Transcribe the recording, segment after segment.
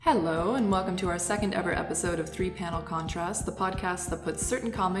Hello, and welcome to our second ever episode of Three Panel Contrast, the podcast that puts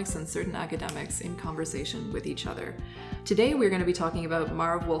certain comics and certain academics in conversation with each other. Today we're going to be talking about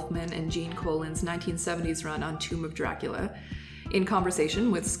Marv Wolfman and Gene Colan's 1970s run on Tomb of Dracula, in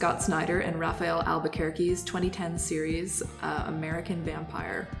conversation with Scott Snyder and Rafael Albuquerque's 2010 series, American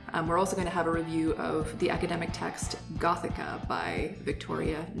Vampire. We're also going to have a review of the academic text Gothica by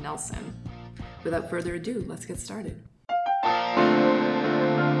Victoria Nelson. Without further ado, let's get started.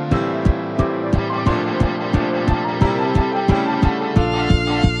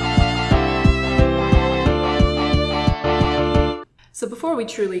 So before we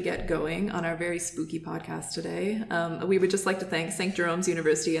truly get going on our very spooky podcast today, we would just like to thank St. Jerome's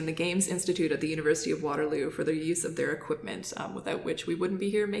University and the Games Institute at the University of Waterloo for their use of their equipment, without which we wouldn't be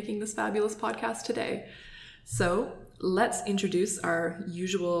here making this fabulous podcast today. So let's introduce our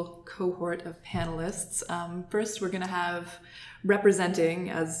usual cohort of panelists. First, we're going to have, representing,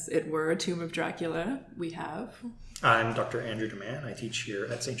 as it were, Tomb of Dracula, we have... I'm Dr. Andrew DeMann. I teach here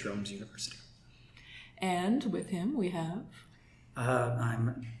at St. Jerome's University. And with him, we have...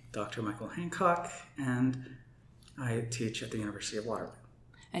 I'm Dr. Michael Hancock, and I teach at the University of Waterloo.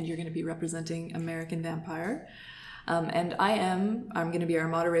 And you're going to be representing American Vampire. And I'm going to be our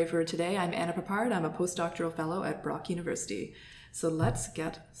moderator for today. I'm Anna Papard. I'm a postdoctoral fellow at Brock University. So let's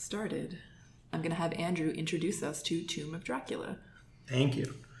get started. I'm going to have Andrew introduce us to Tomb of Dracula. Thank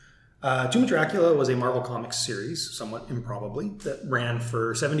you. Tomb of Dracula was a Marvel Comics series, somewhat improbably, that ran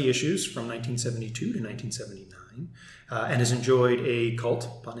for 70 issues from 1972 to 1979. And has enjoyed a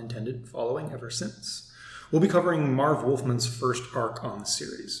cult, pun intended, following ever since. We'll be covering Marv Wolfman's first arc on the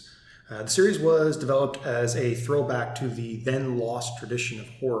series. The series was developed as a throwback to the then lost tradition of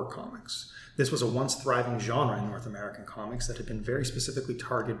horror comics. This was a once thriving genre in North American comics that had been very specifically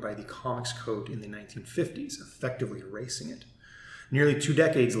targeted by the Comics Code in the 1950s, effectively erasing it. Nearly 2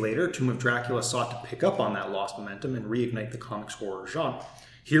 decades later, Tomb of Dracula sought to pick up on that lost momentum and reignite the comics horror genre.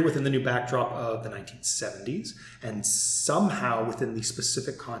 Here within the new backdrop of the 1970s, and somehow within the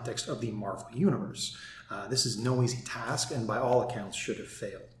specific context of the Marvel Universe. This is no easy task, and by all accounts should have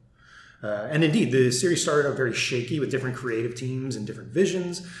failed. And indeed, the series started out very shaky with different creative teams and different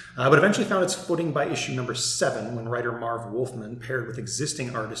visions, but eventually found its footing by issue number 7 when writer Marv Wolfman paired with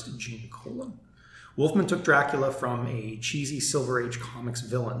existing artist Gene Colan. Wolfman took Dracula from a cheesy Silver Age comics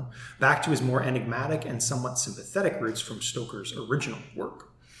villain back to his more enigmatic and somewhat sympathetic roots from Stoker's original work.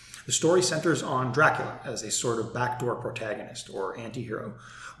 The story centers on Dracula as a sort of backdoor protagonist or anti-hero,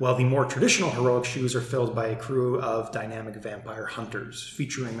 while the more traditional heroic shoes are filled by a crew of dynamic vampire hunters,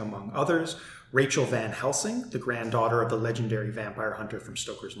 featuring, among others, Rachel Van Helsing, the granddaughter of the legendary vampire hunter from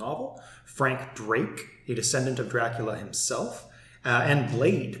Stoker's novel, Frank Drake, a descendant of Dracula himself, and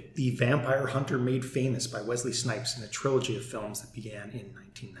Blade, the vampire hunter made famous by Wesley Snipes in a trilogy of films that began in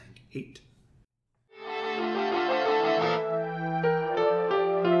 1998.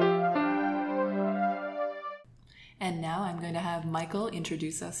 And now I'm going to have Michael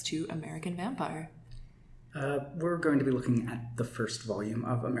introduce us to American Vampire. We're going to be looking at the first volume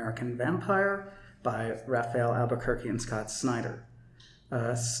of American Vampire by Rafael Albuquerque and Scott Snyder.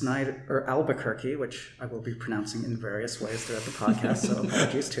 Albuquerque, which I will be pronouncing in various ways throughout the podcast, so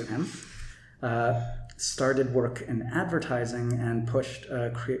apologies to him, started work in advertising and pushed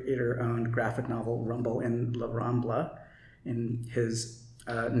a creator-owned graphic novel, Rumble in La Rambla, in his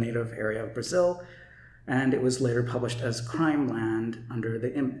native area of Brazil, and it was later published as Crime Land under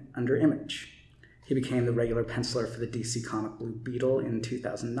Image. He became the regular penciler for the DC comic Blue Beetle in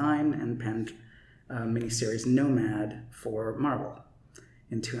 2009 and penned miniseries Nomad for Marvel.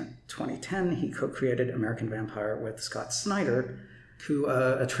 In 2010, he co-created American Vampire with Scott Snyder, who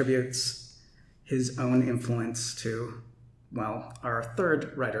attributes his own influence to, our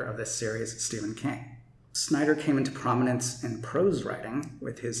third writer of this series, Stephen King. Snyder came into prominence in prose writing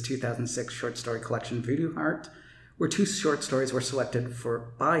with his 2006 short story collection Voodoo Heart, where 2 short stories were selected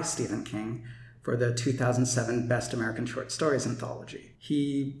by Stephen King for the 2007 Best American Short Stories anthology.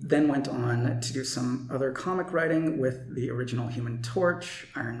 He then went on to do some other comic writing with the original Human Torch,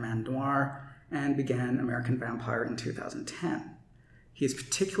 Iron Man Noir, and began American Vampire in 2010. He is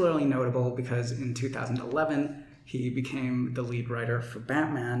particularly notable because in 2011, he became the lead writer for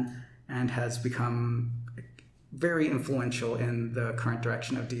Batman and has become very influential in the current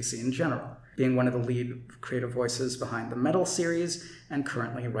direction of DC in general, being one of the lead creative voices behind the Metal series and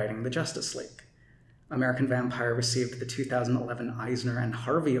currently writing the Justice League. American Vampire received the 2011 Eisner and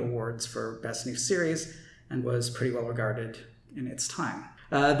Harvey Awards for Best New Series and was pretty well regarded in its time.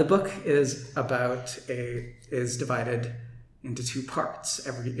 The book is divided into 2 parts.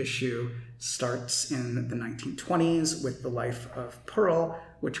 Every issue starts in the 1920s with the life of Pearl,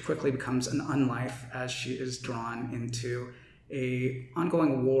 which quickly becomes an unlife as she is drawn into a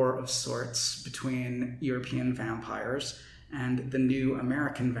ongoing war of sorts between European vampires and the new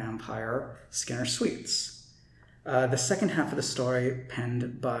American vampire, Skinner Sweets. The second half of the story,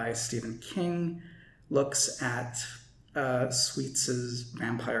 penned by Stephen King, looks at Sweets'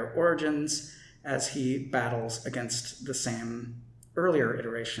 vampire origins as he battles against the same earlier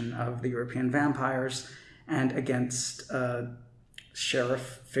iteration of the European vampires and against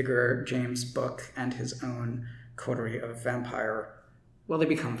sheriff figure James Book and his own coterie of vampire, well, they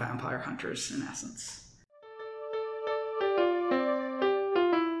become vampire hunters in essence.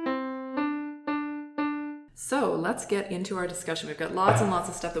 So let's get into our discussion. We've got lots and lots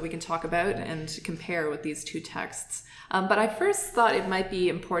of stuff that we can talk about and compare with these two texts. But I first thought it might be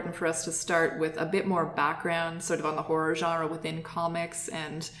important for us to start with a bit more background sort of on the horror genre within comics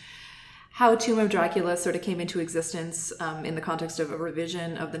and how Tomb of Dracula sort of came into existence in the context of a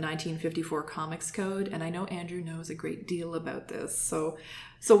revision of the 1954 Comics Code. And I know Andrew knows a great deal about this. So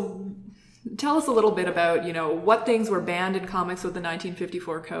tell us a little bit about, what things were banned in comics with the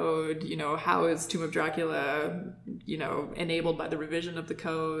 1954 code, how is Tomb of Dracula, enabled by the revision of the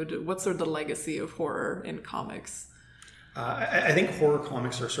code? What's sort of the legacy of horror in comics? I think horror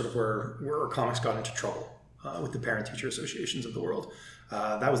comics are sort of where comics got into trouble with the parent-teacher associations of the world.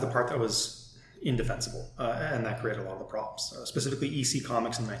 That was the part that was indefensible, and that created a lot of the problems. Specifically, EC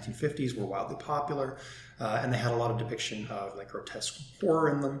comics in the 1950s were wildly popular, and they had a lot of depiction of grotesque horror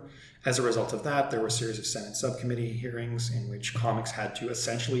in them. As a result of that, there were a series of Senate subcommittee hearings in which comics had to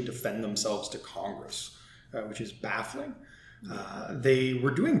essentially defend themselves to Congress, which is baffling. They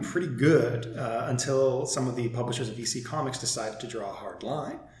were doing pretty good until some of the publishers of EC Comics decided to draw a hard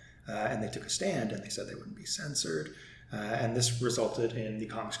line, and they took a stand and they said they wouldn't be censored. And this resulted in the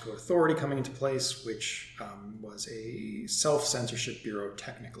Comics Code Authority coming into place, which was a self-censorship bureau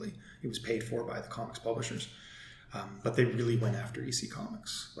technically. It was paid for by the comics publishers. But they really went after EC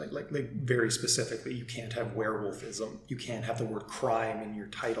Comics. Like very specifically, you can't have werewolfism. You can't have the word crime in your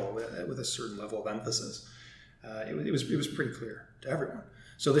title with a certain level of emphasis. It was pretty clear to everyone.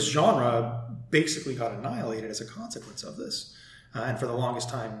 So this genre basically got annihilated as a consequence of this. And for the longest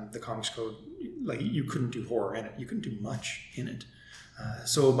time, the Comics Code, you couldn't do horror in it. You couldn't do much in it.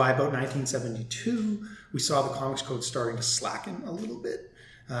 So by about 1972, we saw the Comics Code starting to slacken a little bit.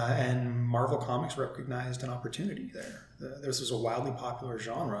 And Marvel Comics recognized an opportunity there. This was a wildly popular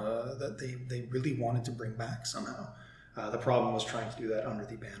genre that they really wanted to bring back somehow. The problem was trying to do that under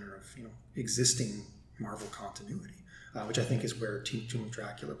the banner of existing Marvel continuity, which I think is where Tomb of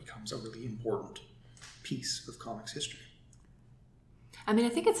Dracula becomes a really important piece of comics history. I mean, I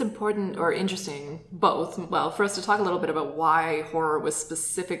think it's important or interesting, both, for us to talk a little bit about why horror was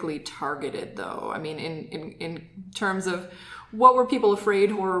specifically targeted, though. I mean, in terms of what were people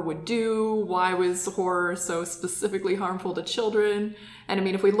afraid horror would do? Why was horror so specifically harmful to children? And I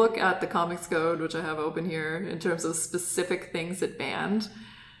mean, if we look at the Comics Code, which I have open here, in terms of specific things it banned,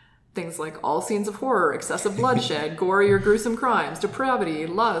 things like all scenes of horror, excessive bloodshed, gory or gruesome crimes, depravity,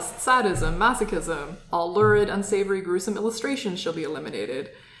 lust, sadism, masochism, all lurid, unsavory, gruesome illustrations shall be eliminated.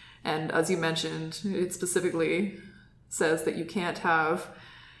 And as you mentioned, it specifically says that you can't have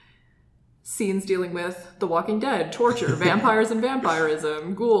scenes dealing with The Walking Dead, torture, vampires and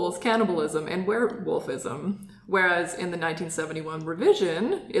vampirism, ghouls, cannibalism, and werewolfism. Whereas in the 1971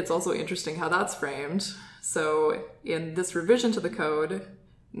 revision, it's also interesting how that's framed. So in this revision to the code,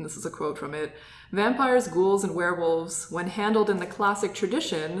 and this is a quote from it, vampires, ghouls, and werewolves, when handled in the classic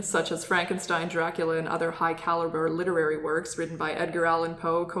tradition, such as Frankenstein, Dracula, and other high-caliber literary works written by Edgar Allan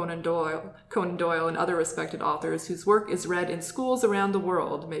Poe, Conan Doyle, and other respected authors whose work is read in schools around the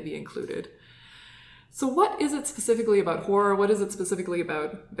world, may be included. So what is it specifically about horror? What is it specifically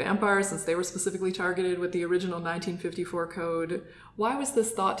about vampires, since they were specifically targeted with the original 1954 code? Why was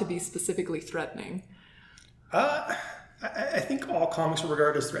this thought to be specifically threatening? I think all comics were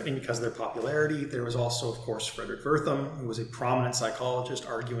regarded as threatening because of their popularity. There was also, of course, Frederick Wertham, who was a prominent psychologist,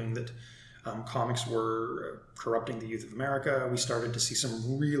 arguing that comics were corrupting the youth of America. We started to see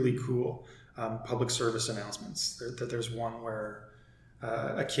some really cool public service announcements. There's one where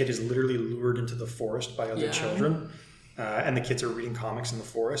a kid is literally lured into the forest by other children, and the kids are reading comics in the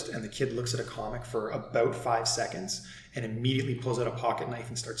forest, and the kid looks at a comic for about 5 seconds and immediately pulls out a pocket knife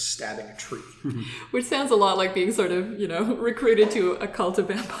and starts stabbing a tree. Which sounds a lot like being sort of, recruited to a cult of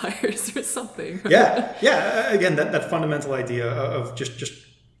vampires or something. Yeah. Again, that fundamental idea of just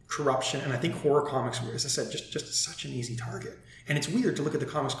corruption. And I think horror comics were, as I said, just such an easy target. And it's weird to look at the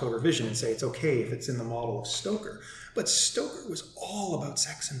Comics Code revision and say it's okay if it's in the model of Stoker. But Stoker was all about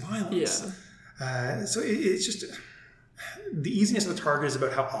sex and violence. Yeah. So it's just... the easiness of the target is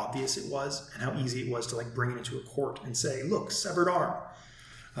about how obvious it was and how easy it was to like bring it into a court and say, look, severed arm.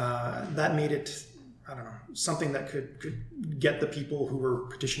 That made it, I don't know, something that could get the people who were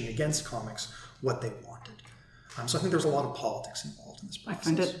petitioning against comics what they wanted. So I think there's a lot of politics involved in this process. I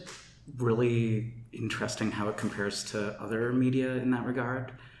find it really interesting how it compares to other media in that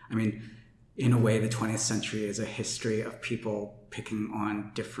regard. I mean, in a way, the 20th century is a history of people picking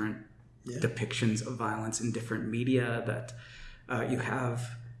on different depictions of violence in different media. That you have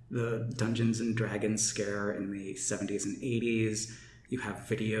the Dungeons and Dragons scare in the 70s and 80s. You have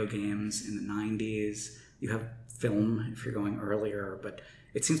video games in the 90s. You have film if you're going earlier. But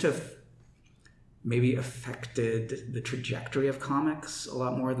it seems to have maybe affected the trajectory of comics a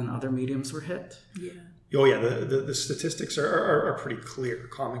lot more than other mediums were hit. Yeah. Oh yeah, the statistics are pretty clear.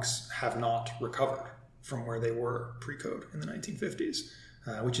 Comics have not recovered from where they were pre-code in the 1950s,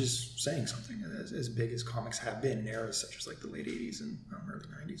 which is saying something, as big as comics have been in eras such as like the late 80s and early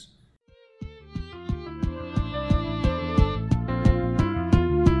 90s.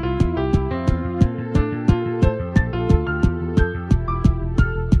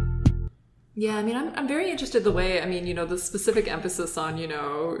 Yeah, I mean, I'm very interested the way, I mean, you know, the specific emphasis on, you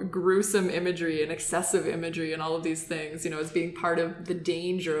know, gruesome imagery and excessive imagery and all of these things, you know, as being part of the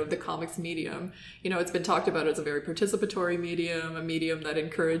danger of the comics medium. You know, it's been talked about as a very participatory medium, a medium that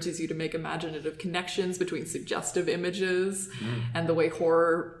encourages you to make imaginative connections between suggestive images and the way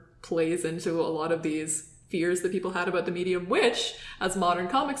horror plays into a lot of these fears that people had about the medium, which, as modern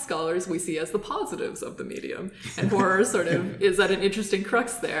comic scholars, we see as the positives of the medium. And horror sort of is at an interesting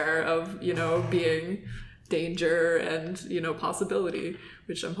crux there of, you know, being danger and, you know, possibility,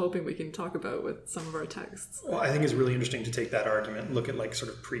 which I'm hoping we can talk about with some of our texts. Well, I think it's really interesting to take that argument, look at like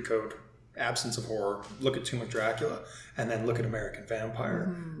sort of pre-code absence of horror, look at Tomb of Dracula, and then look at American Vampire,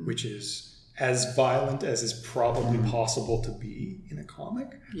 which is as violent as is probably possible to be in a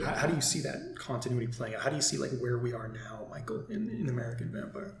comic. Yeah. How do you see that continuity playing out? How do you see like where we are now, Michael, in American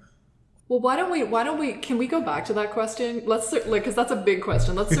Vampire? Well, why don't we, can we go back to that question? Let's, like, because that's a big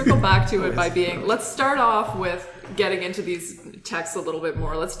question. Let's circle back to it by being, let's start off with getting into these texts a little bit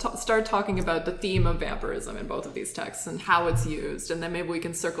more. Let's start talking about the theme of vampirism in both of these texts and how it's used. And then maybe we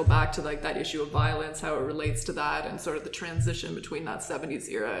can circle back to like that issue of violence, how it relates to that, and sort of the transition between that 70s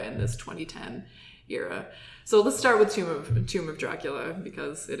era and this 2010 era. So let's start with Tomb of Dracula,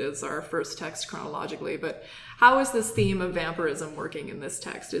 because it is our first text chronologically. But how is this theme of vampirism working in this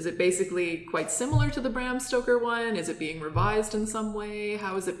text? Is it basically quite similar to the Bram Stoker one? Is it being revised in some way?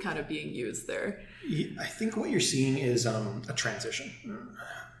 How is it kind of being used there? I think what you're seeing is a transition.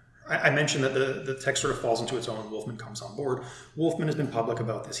 I mentioned that the text sort of falls into its own. Wolfman comes on board. Wolfman has been public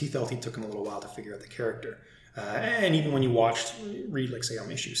about this. He felt he took him a little while to figure out the character. And even when you read like say on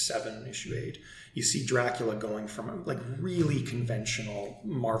issue 7, issue 8, you see Dracula going from like really conventional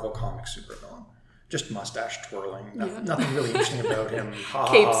Marvel comic supervillain, just mustache twirling, nothing really interesting about him.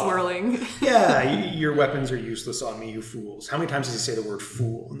 Cape swirling. Yeah, your weapons are useless on me, you fools. How many times does he say the word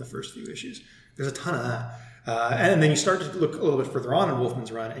fool in the first few issues? There's a ton of that. And then you start to look a little bit further on in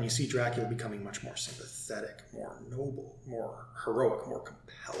Wolfman's run, and you see Dracula becoming much more sympathetic, more noble, more heroic, more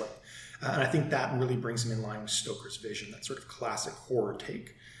compelling. And I think that really brings him in line with Stoker's vision, that sort of classic horror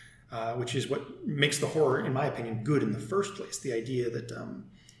take, which is what makes the horror, in my opinion, good in the first place. The idea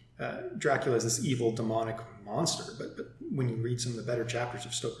that Dracula is this evil, demonic monster, but when you read some of the better chapters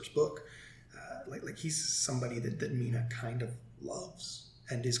of Stoker's book, like he's somebody that Mina kind of loves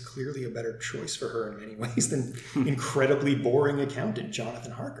and is clearly a better choice for her in many ways than incredibly boring accountant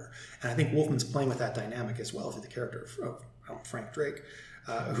Jonathan Harker. And I think Wolfman's playing with that dynamic as well through the character of Frank Drake,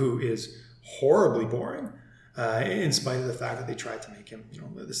 who is horribly boring, in spite of the fact that they tried to make him, you know,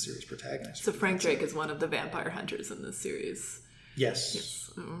 the series protagonist. So Frank Drake is one of the vampire hunters in this series.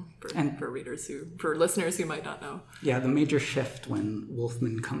 Yes. For listeners who might not know. Yeah, the major shift when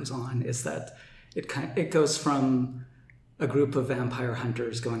Wolfman comes on is that it goes from a group of vampire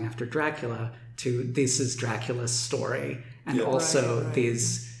hunters going after Dracula to this is Dracula's story, and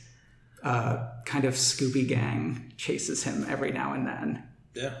these kind of Scooby Gang chases him every now and then.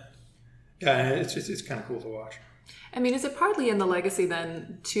 Yeah, it's kind of cool to watch. I mean, is it partly in the legacy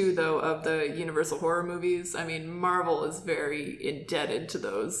then, too, though, of the Universal horror movies? I mean, Marvel is very indebted to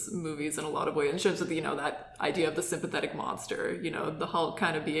those movies in a lot of ways, in terms of, you know, that idea of the sympathetic monster, you know, the Hulk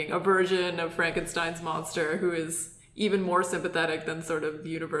kind of being a version of Frankenstein's monster who is even more sympathetic than sort of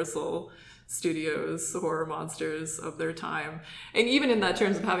Universal Studios horror monsters of their time. And even in that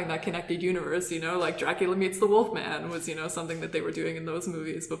terms of having that connected universe, you know, like Dracula meets the Wolfman was, you know, something that they were doing in those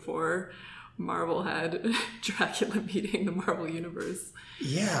movies before Marvel had Dracula meeting the Marvel Universe.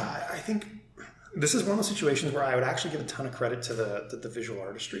 Yeah, I think This is one of those situations where I would actually give a ton of credit to the visual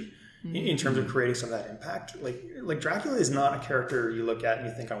artistry in terms of creating some of that impact. Like Dracula is not a character you look at and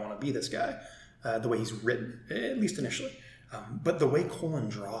you think, I want to be this guy, the way he's written, at least initially. But the way Colin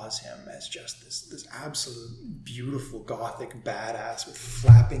draws him as just this absolute beautiful gothic badass with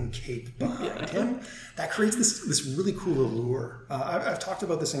flapping cape behind him, that creates this really cool allure. I've talked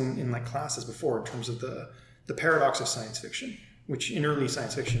about this in like classes before in terms of the paradox of science fiction, which in early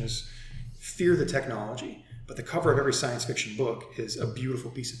science fiction is fear the technology, but the cover of every science fiction book is a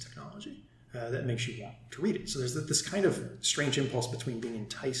beautiful piece of technology that makes you want to read it. So there's this kind of strange impulse between being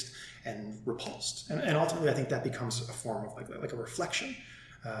enticed and repulsed. And ultimately, I think that becomes a form of like a reflection.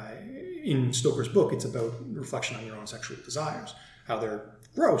 In Stoker's book, it's about reflection on your own sexual desires, how they're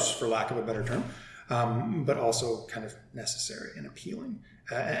gross, for lack of a better term, but also kind of necessary and appealing.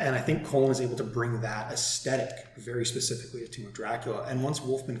 And I think Colin is able to bring that aesthetic very specifically to Tomb of Dracula. And once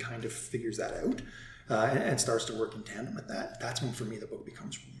Wolfman kind of figures that out and starts to work in tandem with that, that's when, for me, the book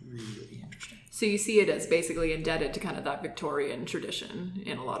becomes really interesting. So you see it as basically indebted to kind of that Victorian tradition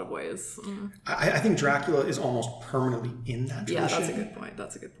in a lot of ways. I think Dracula is almost permanently in that tradition. Yeah,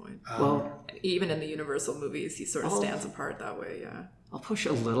 that's a good point. Well, even in the Universal movies, he sort of stands apart that way, yeah. I'll push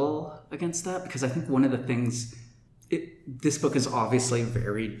a little against that because I think one of the things... this book is obviously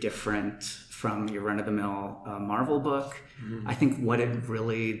very different from your run-of-the-mill Marvel book. Mm-hmm. I think what it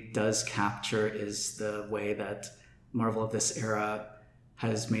really does capture is the way that Marvel of this era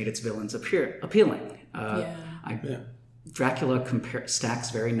has made its villains appealing. Dracula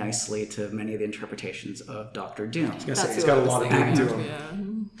stacks very nicely to many of the interpretations of Doctor Doom. He's got a lot of Doom to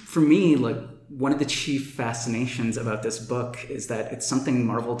him. Yeah. For me, like, one of the chief fascinations about this book is that it's something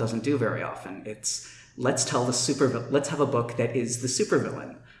Marvel doesn't do very often. It's let's have a book that is the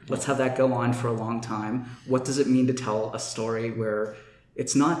supervillain. Let's have that go on for a long time. What does it mean to tell a story where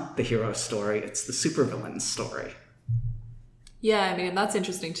it's not the hero story, it's the supervillain's story? Yeah, I mean, that's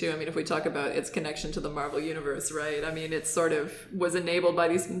interesting too. I mean, if we talk about its connection to the Marvel Universe, right? I mean, it sort of was enabled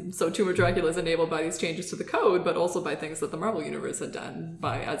by so Tomb of Dracula is enabled by these changes to the code, but also by things that the Marvel Universe had done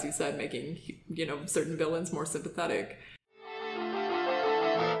by, as you said, making, certain villains more sympathetic.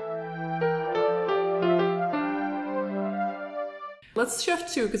 Let's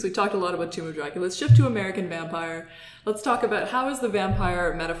shift to, because we talked a lot about Tomb of Dracula, let's shift to American Vampire. Let's talk about how is the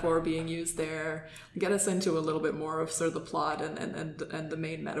vampire metaphor being used there. Get us into a little bit more of sort of the plot and the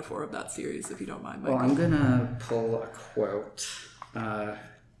main metaphor of that series, if you don't mind, Michael. Well, I'm going to pull a quote.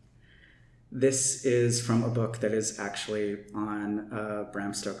 This is from a book that is actually on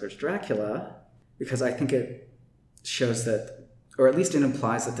Bram Stoker's Dracula, because I think it shows that, or at least it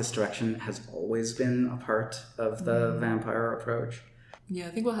implies that this direction has always been a part of the vampire approach. Yeah,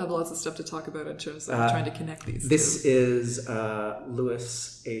 I think we'll have lots of stuff to talk about in terms of trying to connect these This two. is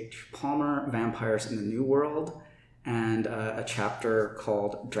Lewis H. Palmer, Vampires in the New World, and a chapter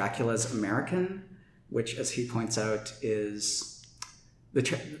called Dracula's American, which, as he points out, is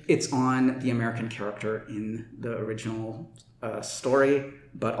it's on the American character in the original story,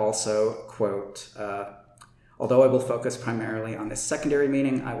 but also, quote, although I will focus primarily on this secondary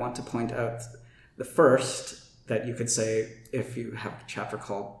meaning, I want to point out the first, that you could say, if you have a chapter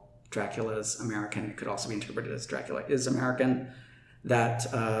called Dracula's American, it could also be interpreted as Dracula is American,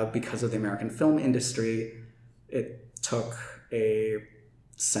 that because of the American film industry, it took a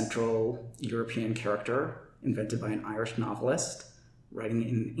Central European character invented by an Irish novelist writing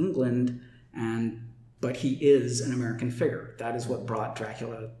in England, but he is an American figure. That is what brought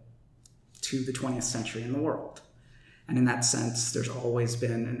Dracula to the 20th century in the world. And in that sense, there's always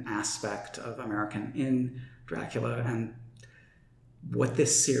been an aspect of American in Dracula. And what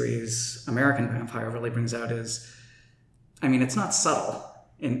this series, American Vampire, really brings out is, I mean, it's not subtle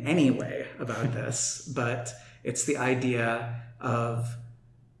in any way about this, but it's the idea of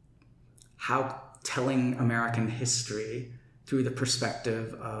how telling American history through the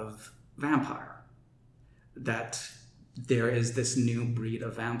perspective of vampire. That there is this new breed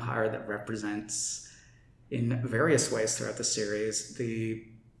of vampire that represents, in various ways throughout the series,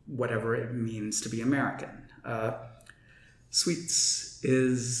 whatever it means to be American. Sweets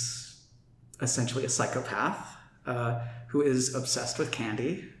is essentially a psychopath who is obsessed with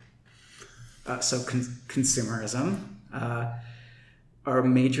candy. So consumerism. Our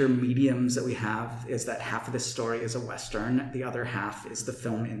major mediums that we have is that half of this story is a Western, the other half is the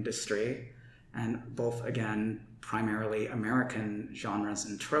film industry, and both, again, primarily American genres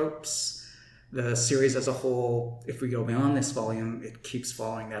and tropes. The series as a whole, if we go beyond this volume, it keeps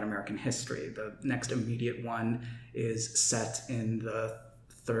following that American history. The next immediate one is set in the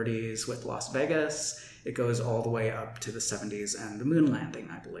 30s with Las Vegas. It goes all the way up to the 70s and the moon landing,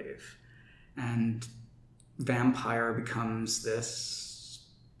 I believe. and vampire becomes this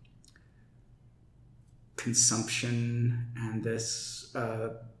consumption and this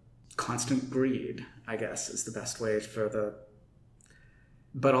constant greed, I guess, is the best way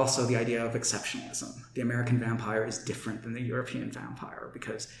but also the idea of exceptionalism. The American vampire is different than the European vampire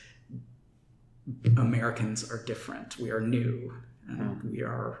because Americans are different. We are new and we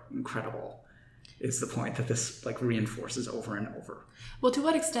are incredible, is the point that this reinforces over and over. Well, to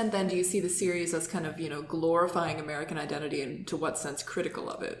what extent then do you see the series as kind of, glorifying American identity, and to what sense critical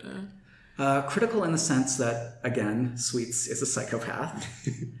of it? Critical in the sense that, again, Sweets is a psychopath.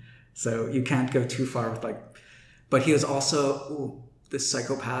 So you can't go too far with but he is also this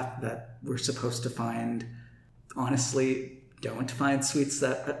psychopath that we're supposed to find. Honestly, don't find Sweets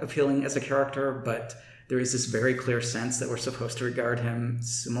that appealing as a character, but there is this very clear sense that we're supposed to regard him,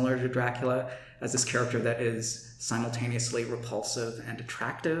 similar to Dracula, as this character that is simultaneously repulsive and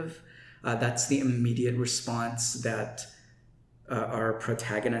attractive. That's the immediate response that our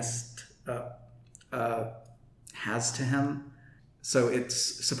protagonist has to him. So it's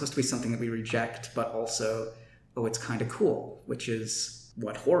supposed to be something that we reject, but also, it's kind of cool, which is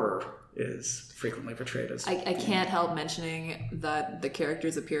what horror is frequently portrayed as. I can't help mentioning that the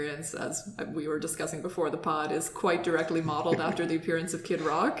character's appearance, as we were discussing before the pod, is quite directly modeled after the appearance of Kid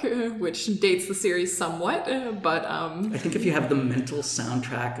Rock, which dates the series somewhat, but... I think if you have the mental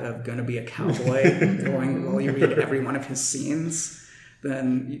soundtrack of Gonna Be a Cowboy going while you read every one of his scenes,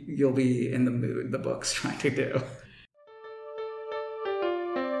 then you'll be in the mood the book's trying to do.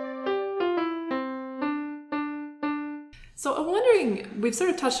 So I'm wondering, we've sort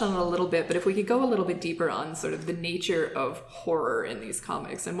of touched on it a little bit, but if we could go a little bit deeper on sort of the nature of horror in these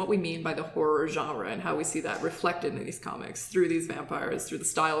comics and what we mean by the horror genre and how we see that reflected in these comics through these vampires, through the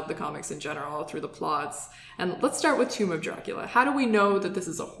style of the comics in general, through the plots. And let's start with Tomb of Dracula. How do we know that this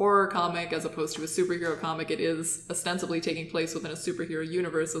is a horror comic as opposed to a superhero comic? It is ostensibly taking place within a superhero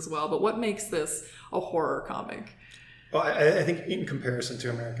universe as well, but what makes this a horror comic? Well, I think in comparison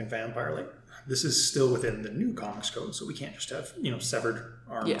to American Vampire, this is still within the new comics code, so we can't just have severed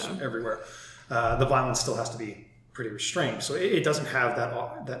arms everywhere. The violence still has to be pretty restrained, so it doesn't have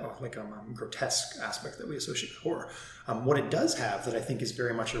that grotesque aspect that we associate with horror. What it does have, that I think is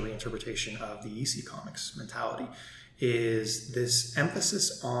very much a reinterpretation of the EC Comics mentality, is this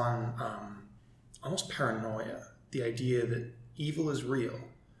emphasis on almost paranoia. The idea that evil is real,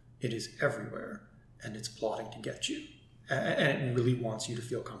 it is everywhere, and it's plotting to get you. And it really wants you to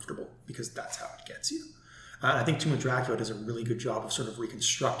feel comfortable because that's how it gets you. I think Tomb of Dracula does a really good job of sort of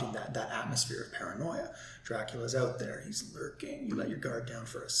reconstructing that atmosphere of paranoia. Dracula's out there, he's lurking, you let your guard down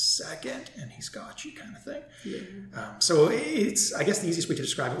for a second and he's got you, kind of thing. Yeah. So it's, I guess the easiest way to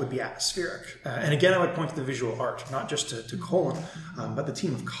describe it would be atmospheric. And again, I would point to the visual art, not just to Colin, but the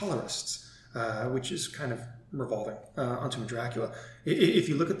team of colorists, which is kind of revolving on Tomb of Dracula. If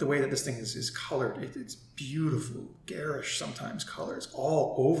you look at the way that this thing is colored, it's beautiful, garish sometimes colors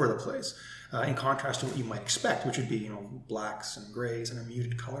all over the place, in contrast to what you might expect, which would be blacks and grays and a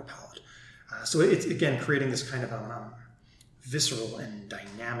muted color palette. So it's again creating this kind of visceral and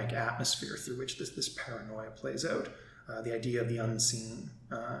dynamic atmosphere through which this paranoia plays out. The idea of the unseen,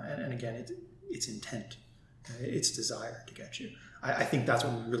 and again, its intent, its desire to get you. I think that's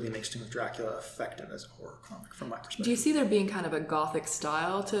what really makes Tomb of Dracula effective as a horror comic from my perspective. Do you see there being kind of a gothic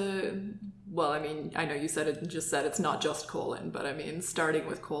style to... Well, I mean, I know you said it's not just Colin, but I mean, starting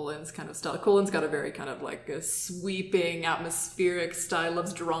with Colin's kind of style. Colin's got a very kind of a sweeping, atmospheric style,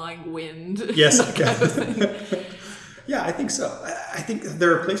 loves drawing wind. Yes, kind of thing. Yeah, I think so. I think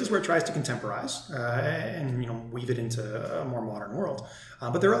there are places where it tries to contemporize and weave it into a more modern world.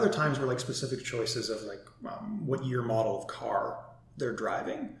 But there are other times where specific choices of what year model of car they're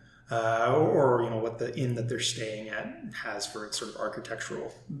driving, or what the inn that they're staying at has for its sort of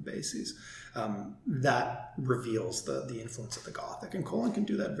architectural bases, that reveals the influence of the Gothic, and Colin can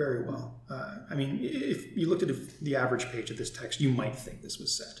do that very well. I mean, if you looked at the average page of this text, you might think this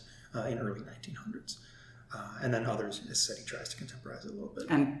was set in early 1900s. And then others, as said, he tries to contemporize it a little bit.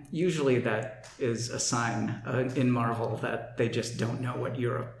 And usually that is a sign in Marvel that they just don't know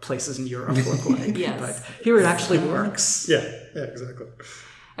what places in Europe look like. Yes. But here it actually works. Yeah, exactly.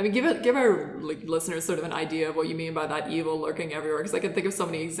 I mean, give our listeners sort of an idea of what you mean by that evil lurking everywhere, because I can think of so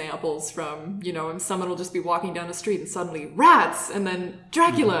many examples from, someone will just be walking down the street and suddenly rats, and then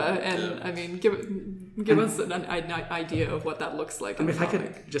Dracula, and I mean, give us an idea of what that looks like. If I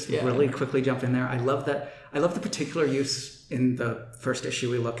could just really quickly jump in there, I love the particular use in the first issue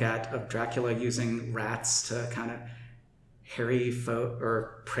we look at of Dracula using rats to kind of harry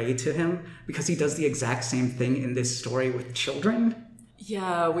or prey to him, because he does the exact same thing in this story with children.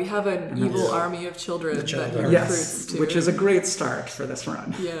 Yeah, we have an evil army of children that he recruits Yes, to. which is a great start for this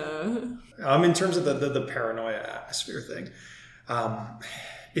run. Yeah. In terms of the paranoia atmosphere thing,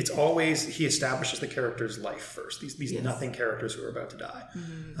 it's always he establishes the character's life first. These nothing characters who are about to die,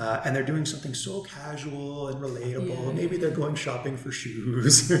 and they're doing something so casual and relatable. Yeah. Maybe they're going shopping for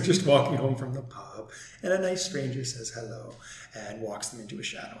shoes, or just walking home from the pub, and a nice stranger says hello and walks them into a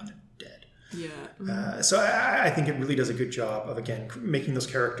shadow, and they're dead. Yeah. So I think it really does a good job of, again, making those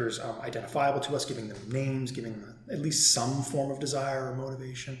characters identifiable to us, giving them names, giving them at least some form of desire or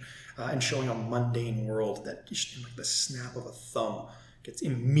motivation, and showing a mundane world that just in like the snap of a thumb gets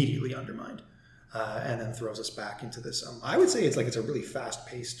immediately undermined, and then throws us back into this. I would say it's a really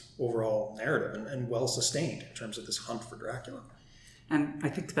fast-paced overall narrative and well-sustained in terms of this hunt for Dracula. And I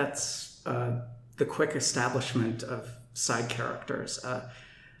think that's the quick establishment of side characters.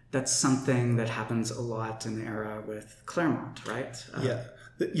 That's something that happens a lot in the era with Claremont, right?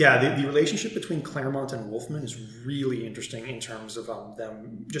 The relationship between Claremont and Wolfman is really interesting in terms of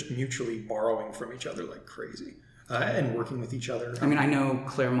them just mutually borrowing from each other like crazy and working with each other. I mean, I know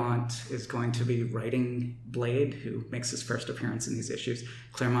Claremont is going to be writing Blade, who makes his first appearance in these issues.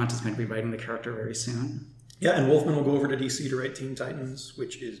 Claremont is going to be writing the character very soon. Yeah, and Wolfman will go over to DC to write Teen Titans,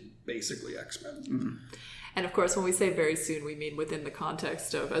 which is basically X-Men. Mm-hmm. And of course, when we say very soon, we mean within the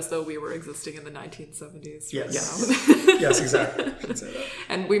context of as though we were existing in the 1970s. Yes. Right now. Yes, exactly. I should say that.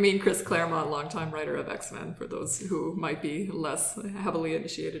 And we mean Chris Claremont, longtime writer of X-Men, for those who might be less heavily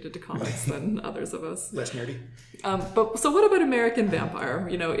initiated into comics than others of us. Less nerdy. But so what about American Vampire?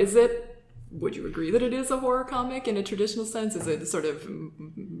 Would you agree that it is a horror comic in a traditional sense? Is it sort of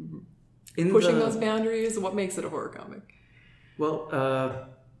pushing those boundaries? What makes it a horror comic? Well,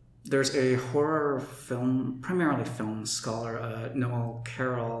 there's a horror film, primarily film scholar, Noel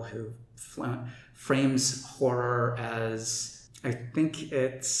Carroll, who frames horror as, I think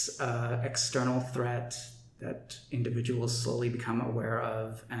it's an external threat that individuals slowly become aware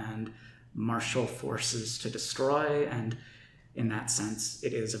of and marshal forces to destroy. And in that sense,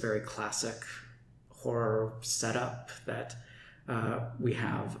 it is a very classic horror setup that we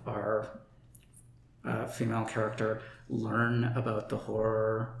have our female character learn about the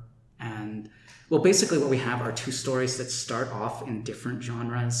horror. And, well, basically what we have are two stories that start off in different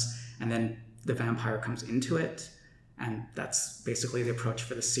genres, and then the vampire comes into it. And that's basically the approach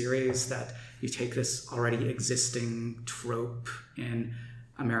for the series, that you take this already existing trope in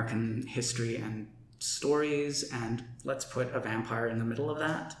American history and stories, and let's put a vampire in the middle of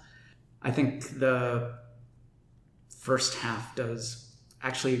that. I think the first half does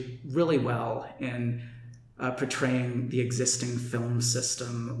actually really well in portraying the existing film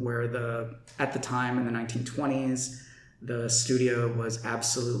system, where at the time in the 1920s, the studio was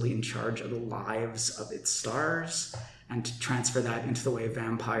absolutely in charge of the lives of its stars, and to transfer that into the way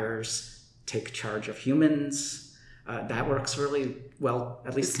vampires take charge of humans, that works really well,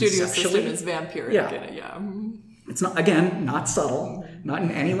 at least the studio conceptually. system is vampiric in it, yeah. It's not, again, not subtle, not in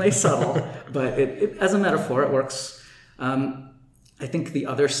any way subtle, but it as a metaphor, it works. I think the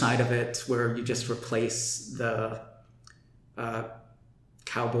other side of it, where you just replace the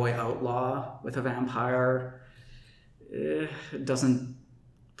cowboy outlaw with a vampire, it doesn't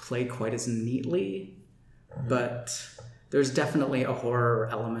play quite as neatly, but there's definitely a horror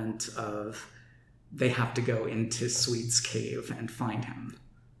element of they have to go into Sweet's cave and find him.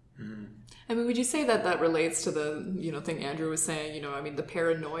 I mean, would you say that relates to the, thing Andrew was saying, the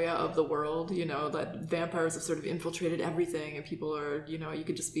paranoia of the world, that vampires have sort of infiltrated everything, and people are, you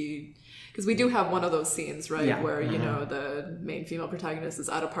could just be, because we do have one of those scenes, right? Yeah. Where, the main female protagonist is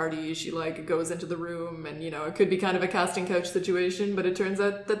at a party, she goes into the room, and, it could be kind of a casting couch situation, but it turns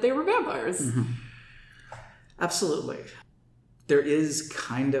out that they were vampires. Mm-hmm. Absolutely. There is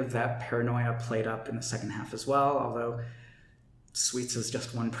kind of that paranoia played up in the second half as well, although Sweets is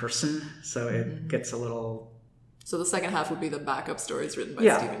just one person, so it gets a little... So the second half would be the backup stories written by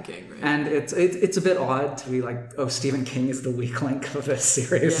Stephen King, right? And it's a bit odd to be like, oh, Stephen King is the weak link of this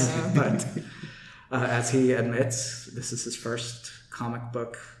series, but as he admits, this is his first comic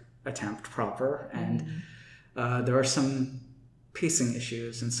book attempt proper, and there are some pacing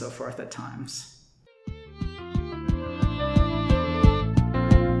issues and so forth at times.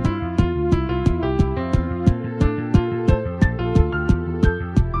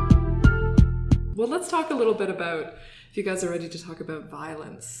 Well, let's talk a little bit about if you guys are ready to talk about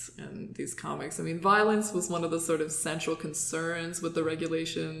violence in these comics. I mean, violence was one of the sort of central concerns with the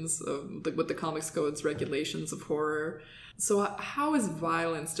regulations, with the Comics Code's regulations of horror. So how is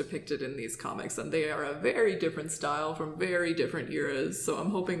violence depicted in these comics? And they are a very different style from very different eras, so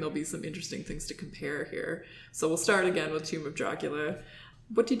I'm hoping there'll be some interesting things to compare here. So we'll start again with Tomb of Dracula.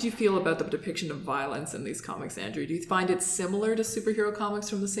 What did you feel about the depiction of violence in these comics, Andrew? Do you find it similar to superhero comics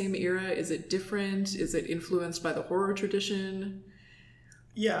from the same era? Is it different? Is it influenced by the horror tradition?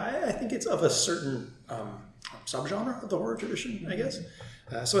 Yeah, I think it's of a certain subgenre of the horror tradition, I guess.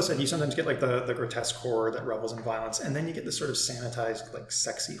 So I said, you sometimes get like the grotesque horror that revels in violence, and then you get this sort of sanitized, like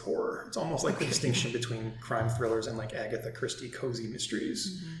sexy horror. It's almost like the distinction between crime thrillers and like Agatha Christie cozy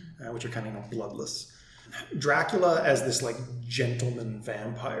mysteries, which are kind of bloodless. Dracula as this like gentleman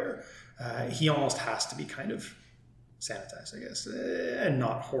vampire, he almost has to be kind of sanitized, I guess, and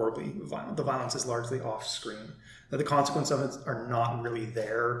not horribly violent. The violence is largely off screen. The consequences of it are not really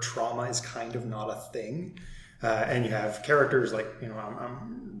there. Trauma is kind of not a thing. And you have characters like,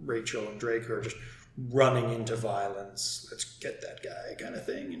 Rachel and Drake who are just running into violence. Let's get that guy kind of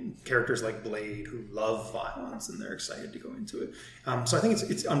thing. And characters like Blade who love violence and they're excited to go into it. So I think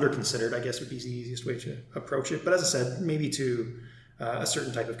it's under-considered, I guess, would be the easiest way to approach it. But as I said, maybe to a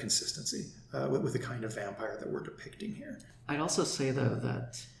certain type of consistency with the kind of vampire that we're depicting here. I'd also say, though,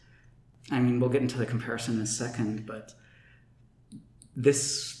 that, we'll get into the comparison in a second, but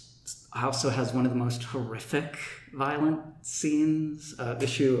this also has one of the most horrific violent scenes.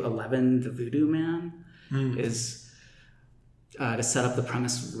 Issue 11, The Voodoo Man, is, to set up the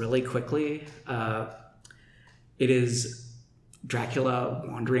premise really quickly, it is Dracula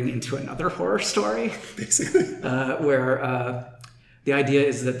wandering into another horror story. Basically. Where the idea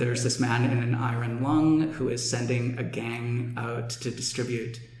is that there's this man in an iron lung who is sending a gang out to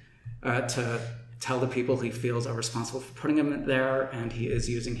distribute, to tell the people he feels are responsible for putting him there, and he is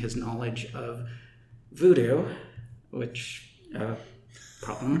using his knowledge of voodoo, which,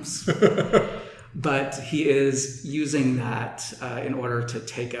 problems. But he is using that in order to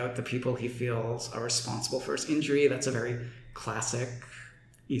take out the people he feels are responsible for his injury. That's a very classic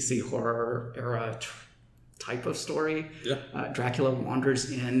EC horror era type of story. Yeah. Dracula wanders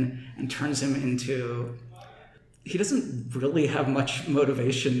in and turns him into... He doesn't really have much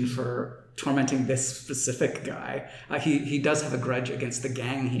motivation for tormenting this specific guy. He does have a grudge against the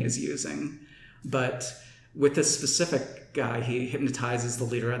gang he is using, but with this specific guy, he hypnotizes the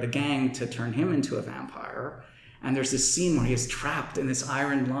leader of the gang to turn him into a vampire. And there's this scene where he is trapped in this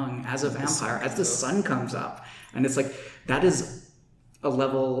iron lung as a vampire as the sun comes up. And it's like, that is a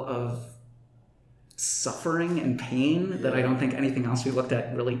level of suffering and pain that I don't think anything else we looked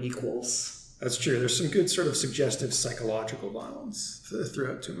at really equals. That's true. There's some good sort of suggestive psychological violence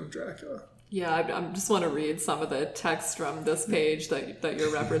throughout Tomb of Dracula. Yeah, I just want to read some of the text from this page that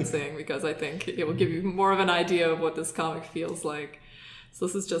you're referencing because I think it will give you more of an idea of what this comic feels like. So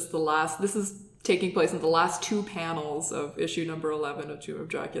this is just this is taking place in the last two panels of issue number 11 of Tomb of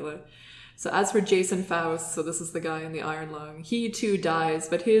Dracula. So as for Jason Faust, so this is the guy in the iron lung, he too dies,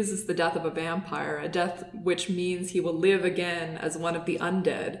 but his is the death of a vampire, a death which means he will live again as one of the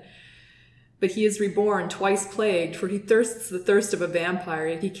undead. But he is reborn, twice plagued, for he thirsts the thirst of a vampire,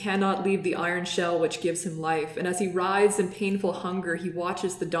 yet he cannot leave the iron shell which gives him life. And as he writhes in painful hunger, he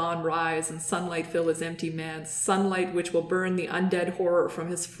watches the dawn rise and sunlight fill his empty manse, sunlight which will burn the undead horror from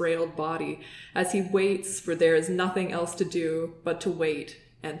his frailed body, as he waits, for there is nothing else to do but to wait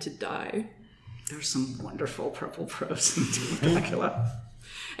and to die. There's some wonderful purple prose in Tomb of Dracula.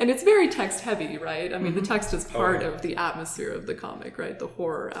 And it's very text-heavy, right? I mean, the text is part of the atmosphere of the comic, right? The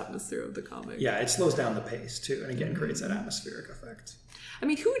horror atmosphere of the comic. Yeah, it slows down the pace, too, and again creates that atmospheric effect. I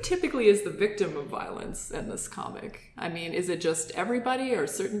mean, who typically is the victim of violence in this comic? I mean, is it just everybody, or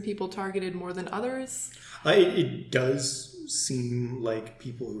certain people targeted more than others? It does seem like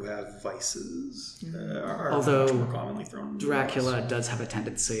people who have vices are much more commonly thrown. Dracula does have a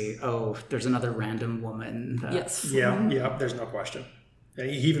tendency, there's another random woman. Yes. Yeah, there's no question. And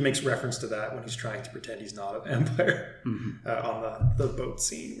he even makes reference to that when he's trying to pretend he's not a vampire on the boat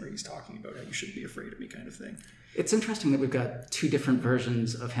scene where he's talking about how you shouldn't be afraid of me kind of thing. It's interesting that we've got two different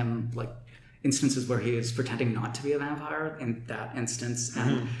versions of him, like instances where he is pretending not to be a vampire in that instance,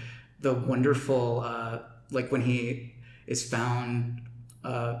 and the wonderful, like when he is found,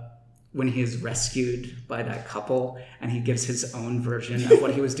 when he is rescued by that couple and he gives his own version of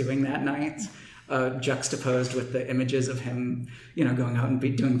what he was doing that night. Juxtaposed with the images of him, going out and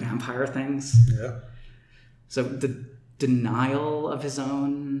doing vampire things. Yeah. So the denial of his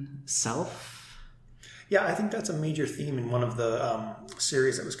own self. Yeah, I think that's a major theme in one of the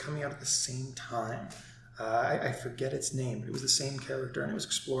series that was coming out at the same time. I forget its name, but it was the same character, and it was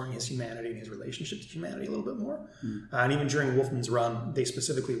exploring his humanity and his relationship to humanity a little bit more. And even during Wolfman's run, they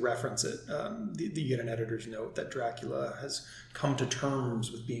specifically reference it. You get an editor's note that Dracula has come to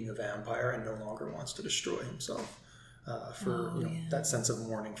terms with being a vampire and no longer wants to destroy himself for that sense of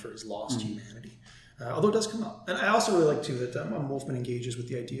mourning for his lost humanity. Although it does come up. And I also really like, too, that Wolfman engages with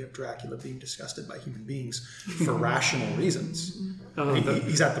the idea of Dracula being disgusted by human beings for rational reasons.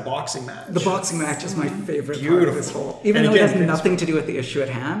 He's at the boxing match. The boxing match is my favorite part of this whole... Even though it has nothing to do with the issue at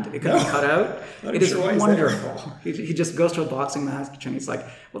hand, it could be cut out. It is wonderful. He just goes to a boxing match and he's like,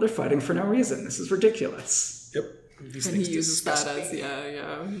 well, they're fighting for no reason. This is ridiculous. Yep. And he uses that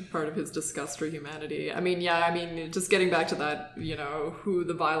as, part of his disgust for humanity. Just getting back to that, who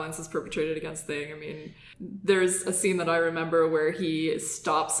the violence is perpetrated against thing. There's a scene that I remember where he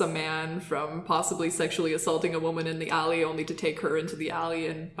stops a man from possibly sexually assaulting a woman in the alley only to take her into the alley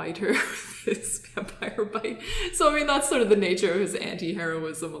and bite her with his vampire bite. So, that's sort of the nature of his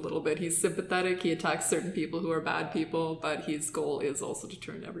anti-heroism a little bit. He's sympathetic, he attacks certain people who are bad people, but his goal is also to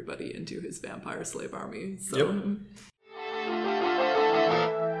turn everybody into his vampire slave army. So. Yep.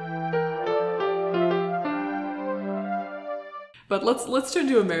 But let's turn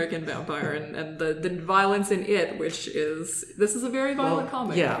to American Vampire and the violence in it, this is a very violent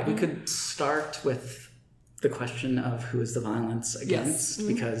comic. Yeah, we could start with the question of who is the violence against,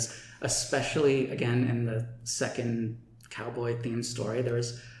 because especially, again, in the second cowboy-themed story,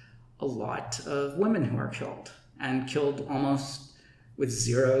 there's a lot of women who are killed, and killed almost with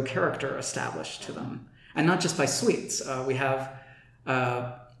zero character established to them. And not just by sweets. We have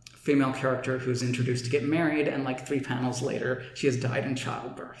a female character who's introduced to get married, and 3 panels later, she has died in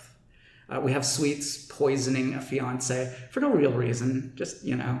childbirth. We have sweets poisoning a fiance for no real reason, just,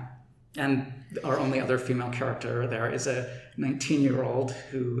 And our only other female character there is a 19-year-old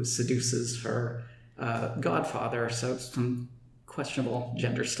who seduces her godfather, so some questionable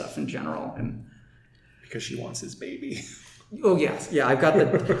gender stuff in general. And because she wants his baby. Oh, yes. Yeah, I've got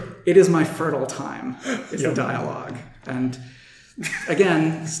it is my fertile time, is the dialogue. And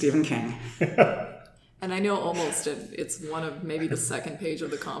again, Stephen King. And I know almost it's one of maybe the second page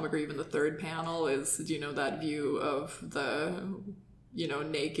of the comic or even the third panel is, that view of the,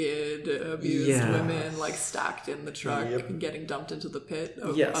 naked, abused women, stacked in the truck and getting dumped into the pit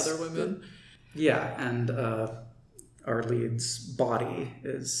of other women. Yeah, and our lead's body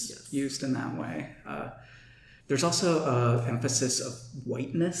is used in that way. There's also an emphasis of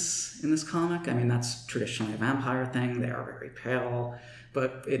whiteness in this comic. That's traditionally a vampire thing. They are very pale,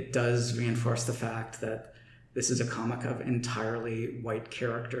 but it does reinforce the fact that this is a comic of entirely white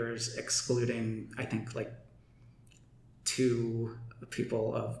characters, excluding, I think, 2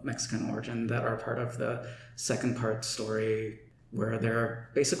 people of Mexican origin that are part of the second part story where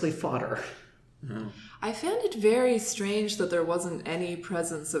they're basically fodder. Mm-hmm. I found it very strange that there wasn't any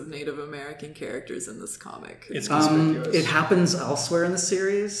presence of Native American characters in this comic. It's conspicuous. It happens elsewhere in the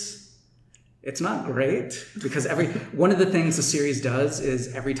series. It's not great because one of the things the series does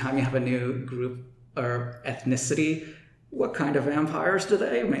is every time you have a new group or ethnicity, what kind of vampires do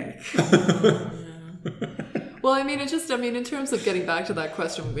they make? Well, in terms of getting back to that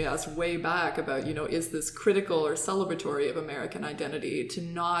question we asked way back about, is this critical or celebratory of American identity to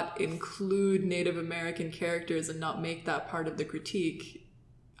not include Native American characters and not make that part of the critique?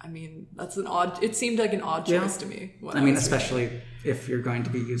 It seemed like an odd choice to me. Especially if you're going to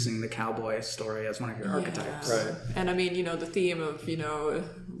be using the cowboy story as one of your archetypes. Right. And the theme of,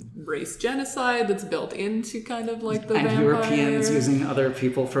 race genocide that's built into kind of the and vampire. Europeans using other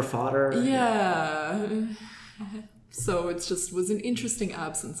people for fodder. Yeah. So it just was an interesting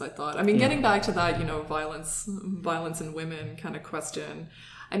absence, I thought. Getting back to that, violence in women kind of question.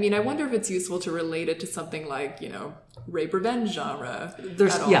 I wonder if it's useful to relate it to something like, rape revenge genre.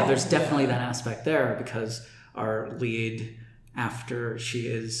 There's definitely that aspect there because our lead, after she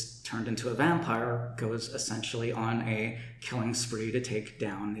is turned into a vampire, goes essentially on a killing spree to take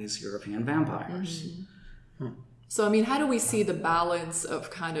down these European vampires. Mm-hmm. So, how do we see the balance of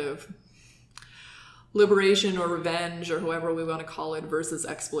kind of liberation or revenge or however we want to call it versus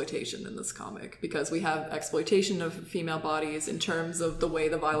exploitation in this comic? Because we have exploitation of female bodies in terms of the way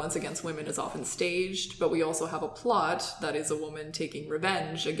the violence against women is often staged, but we also have a plot that is a woman taking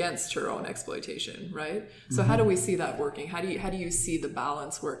revenge against her own exploitation, right? So how do we see that working? How do you see the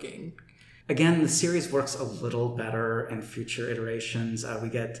balance working? Again, the series works a little better in future iterations. We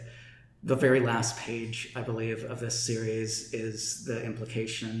get the very last page, I believe, of this series is the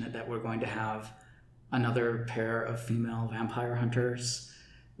implication that we're going to have another pair of female vampire hunters,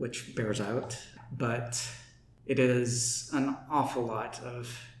 which bears out. But it is an awful lot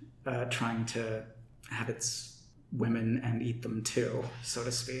of trying to have its women and eat them too, so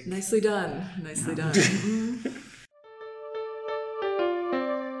to speak. Nicely done. Nicely done.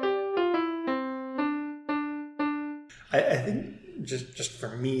 I think just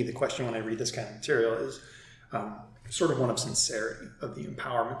for me, the question when I read this kind of material is sort of one of sincerity, of the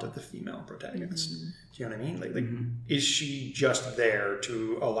empowerment of the female protagonist. Do you know what I mean? Like is she just there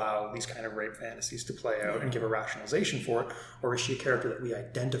to allow these kind of rape fantasies to play out and give a rationalization for it, or is she a character that we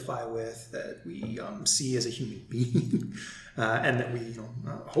identify with, that we see as a human being, and that we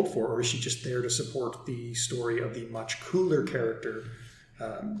hope for, or is she just there to support the story of the much cooler character,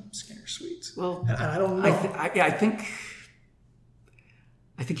 Skinner Sweets? Well, and I don't know.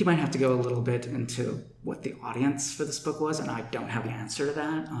 I think you might have to go a little bit into what the audience for this book was, and I don't have the answer to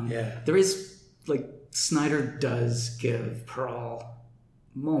that. There is, Snyder does give Pearl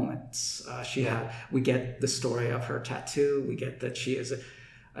moments. We get the story of her tattoo. We get that she is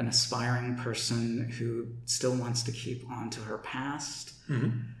an aspiring person who still wants to keep on to her past.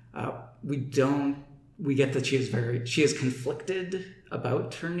 We get that she is conflicted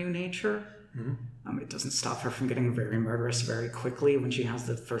about her new nature. It doesn't stop her from getting very murderous very quickly when she has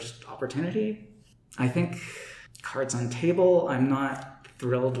the first opportunity. I think cards on table, I'm not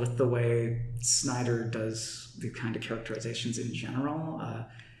thrilled with the way Snyder does the kind of characterizations in general.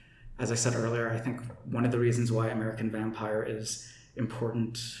 As I said earlier, I think one of the reasons why American Vampire is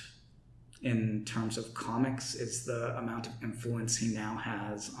important in terms of comics is the amount of influence he now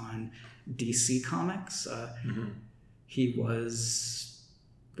has on DC Comics. He was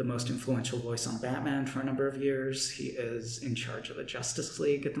the most influential voice on Batman for a number of years. He is in charge of the Justice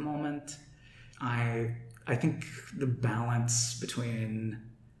League at the moment. I think the balance between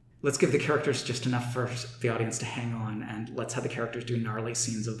let's give the characters just enough for the audience to hang on, and let's have the characters do gnarly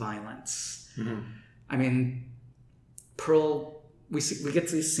scenes of violence. I mean, Pearl, we get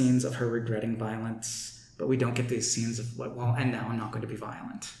these scenes of her regretting violence, but we don't get these scenes of and now I'm not going to be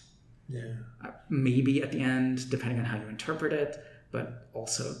violent. Maybe at the end, depending on how you interpret it, but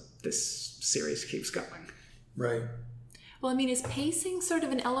also this series keeps going. Right. Well, I mean, is pacing sort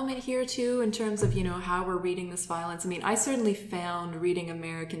of an element here too, in terms of, how we're reading this violence? I mean, I certainly found reading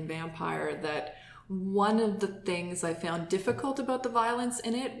American Vampire that one of the things I found difficult about the violence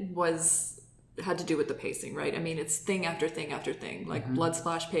in it had to do with the pacing, right? I mean, it's thing after thing after thing, blood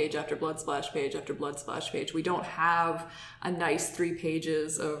splash page after blood splash page after blood splash page. We don't have a nice 3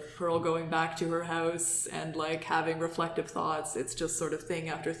 pages of Pearl going back to her house and having reflective thoughts. It's just sort of thing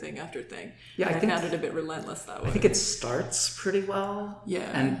after thing after thing. Yeah, I found it a bit relentless that way. I think it starts pretty well. Yeah.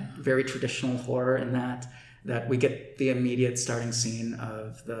 And very traditional horror in that we get the immediate starting scene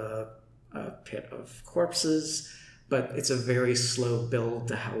of the pit of corpses, but it's a very slow build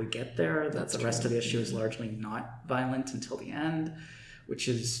to how we get there. The rest of the issue is largely not violent until the end, which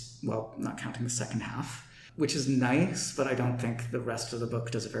is, not counting the second half, which is nice, but I don't think the rest of the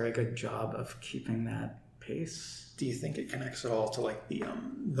book does a very good job of keeping that pace. Do you think it connects at all to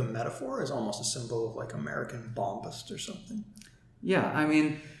the metaphor as almost a symbol of American bombast or something? Yeah, I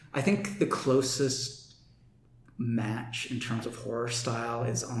mean, I think the closest match in terms of horror style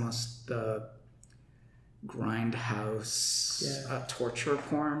is almost the grindhouse torture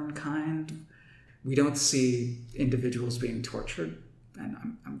porn kind. We don't see individuals being tortured, and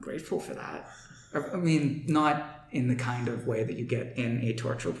I'm grateful for that. I mean, not in the kind of way that you get in a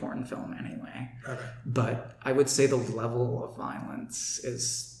torture porn film anyway. Okay. But I would say the level of violence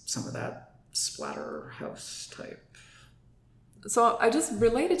is some of that splatterhouse type. So I just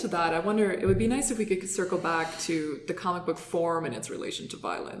related to that. I wonder, it would be nice if we could circle back to the comic book form and its relation to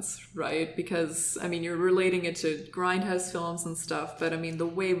violence, right? Because, I mean, you're relating it to grindhouse films and stuff, but I mean, the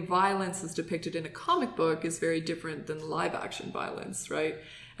way violence is depicted in a comic book is very different than live action violence, right?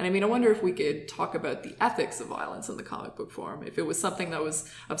 And I mean, I wonder if we could talk about the ethics of violence in the comic book form. If it was something that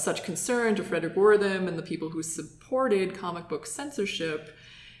was of such concern to Frederick Wortham and the people who supported comic book censorship,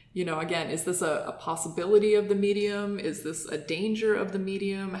 again, is this a possibility of the medium? Is this a danger of the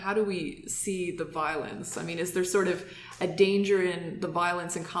medium? How do we see the violence? I mean, is there sort of a danger in the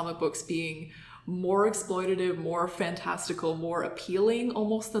violence in comic books being more exploitative, more fantastical, more appealing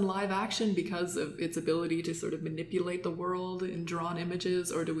almost than live action because of its ability to sort of manipulate the world in drawn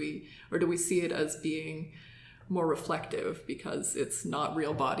images? Or do we see it as being more reflective because it's not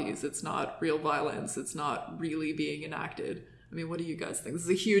real bodies, it's not real violence, it's not really being enacted? I mean, what do you guys think? This is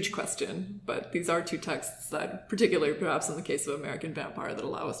a huge question, but these are two texts that, particularly perhaps in the case of American Vampire, that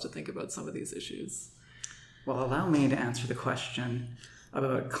allow us to think about some of these issues. Well, allow me to answer the question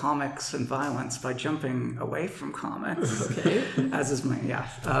about comics and violence by jumping away from comics. Okay. As is my,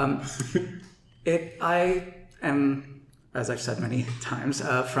 I am, as I've said many times,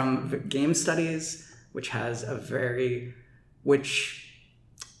 from game studies, which has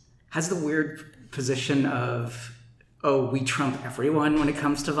the weird position of, oh, we trump everyone when it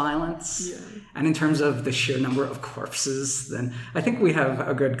comes to violence. Yeah. And in terms of the sheer number of corpses, then I think we have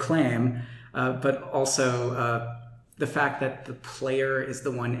a good claim. But also the fact that the player is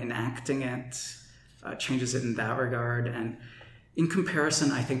the one enacting it changes it in that regard. And in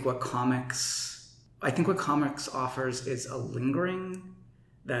comparison, I think what comics offers is a lingering,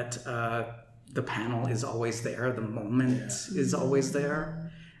 that the panel is always there, the moment is always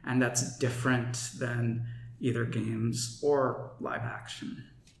there, and that's different than either games or live action.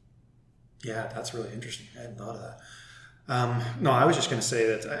 Yeah, that's really interesting. I hadn't thought of that. No, I was just going to say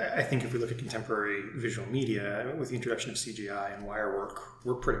that I think if we look at contemporary visual media, with the introduction of CGI and wire work,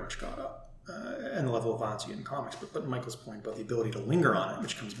 we're pretty much caught up. And the level of violence you get in comics. But Michael's point about the ability to linger on it,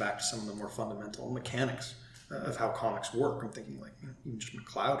 which comes back to some of the more fundamental mechanics of how comics work. I'm thinking like even just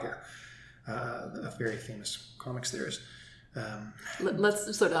McCloud here, a very famous comics theorist.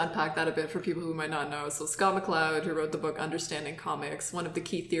 Let's sort of unpack that a bit for people who might not know. So Scott McCloud, who wrote the book Understanding Comics, one of the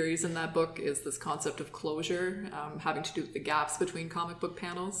key theories in that book is this concept of closure, having to do with the gaps between comic book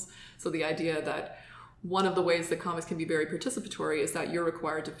panels. So the idea that one of the ways that comics can be very participatory is that you're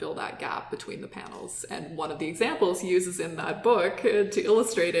required to fill that gap between the panels. And one of the examples he uses in that book to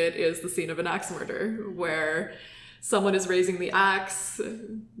illustrate it is the scene of an axe murder, where someone is raising the axe,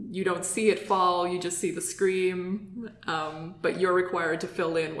 you don't see it fall, you just see the scream, but you're required to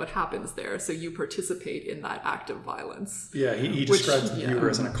fill in what happens there, so you participate in that act of violence. Yeah, he describes the viewer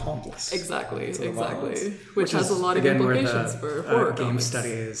as an accomplice. Exactly. Which has a lot of implications for horror game comics. study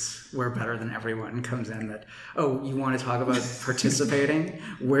is where Better Than Everyone comes in, that, oh, you want to talk about participating?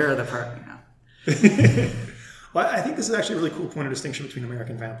 Where are the part? Well, I think this is actually a really cool point of distinction between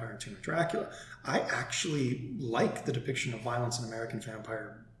American Vampire and Tomb of Dracula. I actually like the depiction of violence in American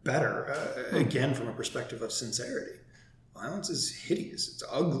Vampire better, again, from a perspective of sincerity. Violence is hideous. It's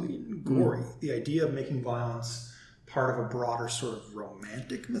ugly and gory. The idea of making violence part of a broader sort of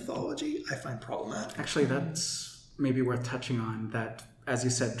romantic mythology, I find problematic. Actually, that's maybe worth touching on, that, as you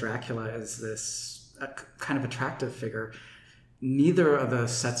said, Dracula is this kind of attractive figure. Neither of the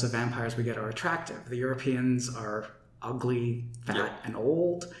sets of vampires we get are attractive. The Europeans are ugly, fat, and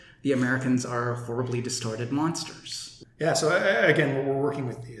old. The Americans are horribly distorted monsters. Yeah, so again, we're working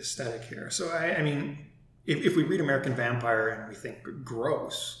with the aesthetic here. So, I mean, if we read American Vampire and we think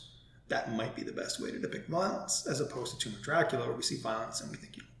gross, that might be the best way to depict violence, as opposed to Tomb of Dracula, where we see violence and we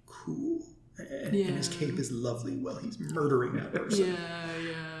think, cool. And his cape is lovely while he's murdering that person.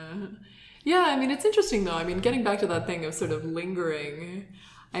 Yeah, I mean, it's interesting, though. I mean, getting back to that thing of sort of lingering,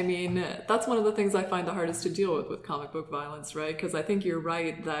 I mean, that's one of the things I find the hardest to deal with comic book violence, right? Because I think you're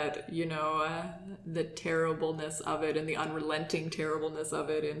right that, the terribleness of it and the unrelenting terribleness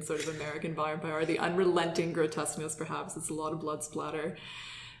of it in sort of American Vampire, the unrelenting grotesqueness, perhaps, it's a lot of blood splatter.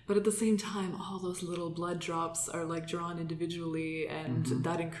 But at the same time, all those little blood drops are like drawn individually, and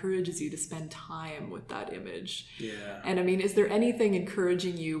that encourages you to spend time with that image. Yeah. And I mean, is there anything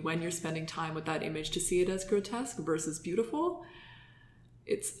encouraging you when you're spending time with that image to see it as grotesque versus beautiful?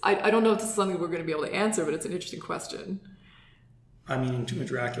 I don't know if this is something we're going to be able to answer, but it's an interesting question. I mean, in Tomb of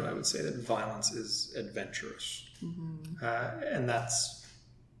Dracula, I would say that violence is adventurous. And that's...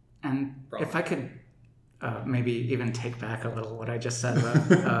 And if I could... maybe even take back a little what I just said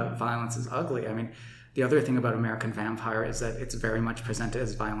about violence is ugly. I mean, the other thing about American Vampire is that it's very much presented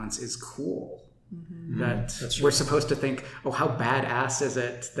as violence is cool. That we're supposed to think, oh, how badass is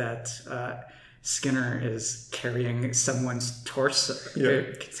it that Skinner is carrying someone's torso,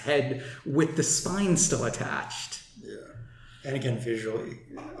 his head, with the spine still attached. Yeah. And again, visually,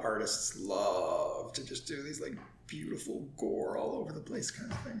 artists love to just do these like beautiful gore all over the place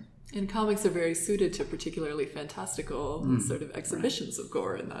kind of thing. And comics are very suited to particularly fantastical sort of exhibitions of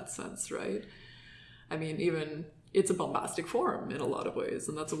gore in that sense, right? I mean, even it's a bombastic form in a lot of ways,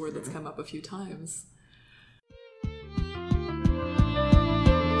 and that's a word that's come up a few times.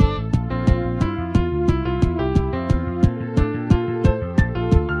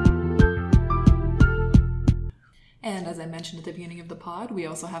 And as I mentioned at the beginning of the pod, we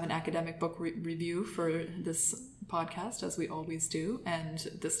also have an academic book review for this podcast, as we always do. And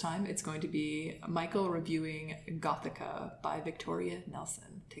this time it's going to be Michael reviewing Gothika by Victoria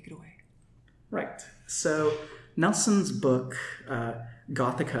Nelson. Take it away. Right. So Nelson's book,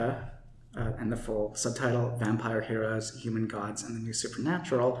 Gothika, and the full subtitle, Vampire Heroes, Human Gods, and the New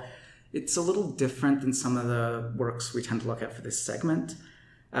Supernatural, it's a little different than some of the works we tend to look at for this segment,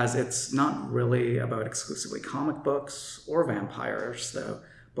 as it's not really about exclusively comic books or vampires, though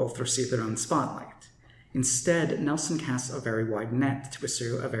both receive their own spotlight. Instead, Nelson casts a very wide net to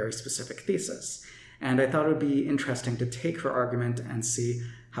pursue a very specific thesis, And I thought it would be interesting to take her argument and see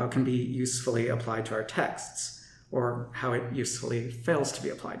how it can be usefully applied to our texts, or how it usefully fails to be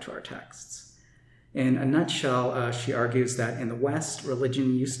applied to our texts. In a nutshell, she argues that in the West,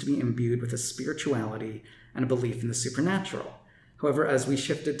 religion used to be imbued with a spirituality and a belief in the supernatural. However, as we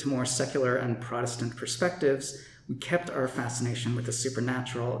shifted to more secular and Protestant perspectives, we kept our fascination with the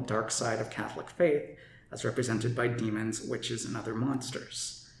supernatural, dark side of Catholic faith, as represented by demons, witches, and other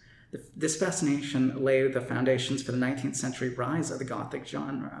monsters. This fascination laid the foundations for the 19th century rise of the Gothic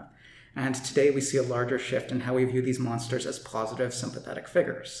genre, and today we see a larger shift in how we view these monsters as positive, sympathetic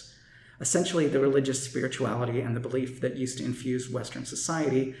figures. Essentially, the religious spirituality and the belief that used to infuse Western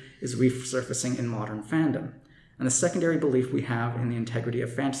society is resurfacing in modern fandom. And the secondary belief we have in the integrity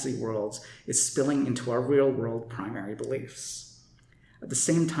of fantasy worlds is spilling into our real-world primary beliefs. At the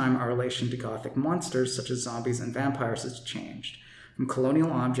same time, our relation to Gothic monsters, such as zombies and vampires, has changed, from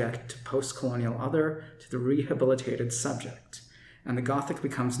colonial object to post-colonial other to the rehabilitated subject. And the Gothic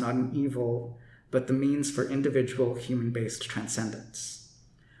becomes not an evil, but the means for individual human-based transcendence.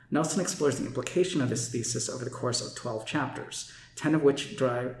 Nelson explores the implication of this thesis over the course of 12 chapters, 10 of which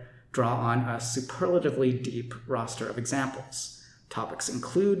draw on a superlatively deep roster of examples. Topics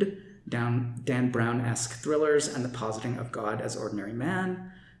include Dan Brown-esque thrillers and the positing of God as ordinary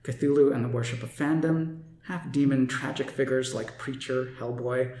man, Cthulhu and the worship of fandom, half-demon tragic figures like Preacher,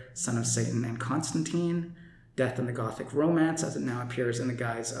 Hellboy, Son of Satan, and Constantine, death in the Gothic romance as it now appears in the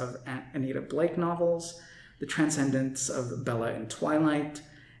guise of Anita Blake novels, the transcendence of Bella in Twilight,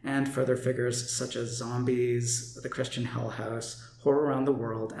 and further figures such as zombies, the Christian Hell House, Horror Around the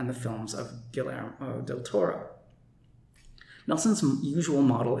World, and the films of Guillermo del Toro. Nelson's usual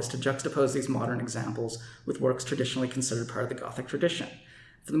model is to juxtapose these modern examples with works traditionally considered part of the Gothic tradition.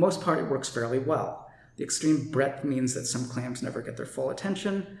 For the most part, it works fairly well. The extreme breadth means that some claims never get their full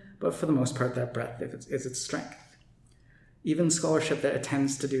attention, but for the most part, that breadth is its strength. Even scholarship that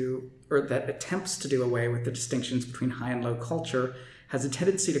attempts to do away with the distinctions between high and low culture has a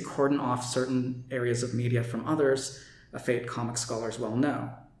tendency to cordon off certain areas of media from others, a fate comic scholars well know.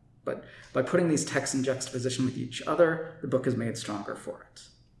 But by putting these texts in juxtaposition with each other, the book is made stronger for it.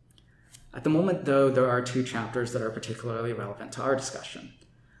 At the moment, though, there are 2 chapters that are particularly relevant to our discussion.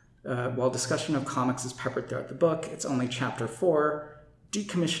 While discussion of comics is peppered throughout the book, it's only chapter 4,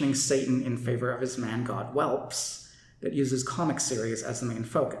 Decommissioning Satan in Favor of His Man-God Whelps, that uses comic series as the main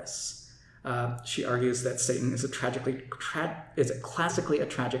focus. She argues that Satan is classically a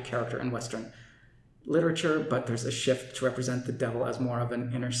tragic character in Western literature, but there's a shift to represent the devil as more of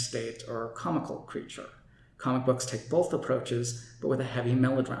an interstate or comical creature. Comic books take both approaches, but with a heavy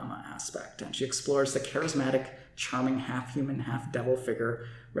melodrama aspect, and she explores the charismatic, charming half-human, half-devil figure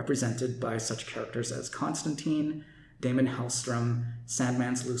represented by such characters as Constantine, Damon Hellstrom,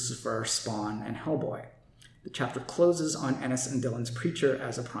 Sandman's Lucifer, Spawn, and Hellboy. The chapter closes on Ennis and Dillon's Preacher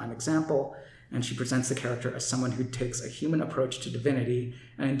as a prime example, and she presents the character as someone who takes a human approach to divinity,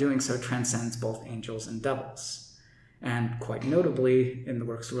 and in doing so transcends both angels and devils. And quite notably, in the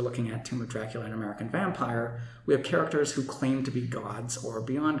works we're looking at, Tomb of Dracula and American Vampire, we have characters who claim to be gods or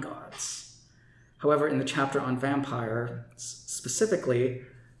beyond gods. However, in the chapter on vampire, specifically,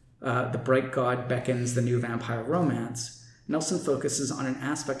 The Bright God Beckons the New Vampire Romance, Nelson focuses on an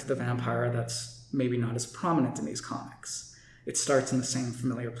aspect of the vampire that's maybe not as prominent in these comics. It starts in the same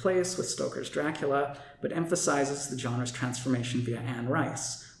familiar place with Stoker's Dracula, but emphasizes the genre's transformation via Anne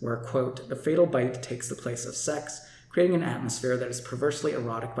Rice, where, quote, the fatal bite takes the place of sex, creating an atmosphere that is perversely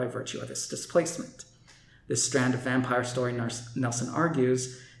erotic by virtue of its displacement. This strand of vampire story, Nelson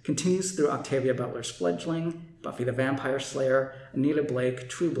argues, continues through Octavia Butler's Fledgling, Buffy the Vampire Slayer, Anita Blake,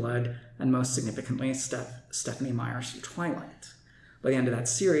 True Blood, and most significantly, Stephanie Meyer's Twilight. By the end of that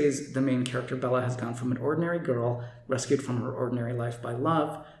series, the main character Bella has gone from an ordinary girl, rescued from her ordinary life by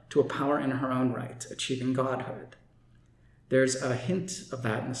love, to a power in her own right, achieving godhood. There's a hint of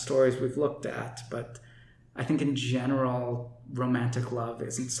that in the stories we've looked at, but I think in general, romantic love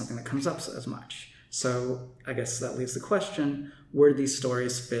isn't something that comes up as much. So I guess that leaves the question, where do these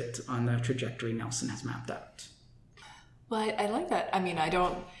stories fit on the trajectory Nelson has mapped out? Well, I like that. I mean, I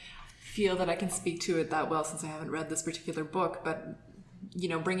don't feel that I can speak to it that well since I haven't read this particular book, but you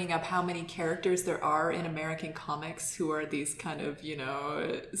know, bringing up how many characters there are in American comics who are these kind of, you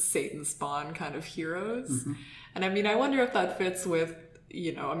know, Satan spawn kind of heroes. Mm-hmm. And I mean, I wonder if that fits with,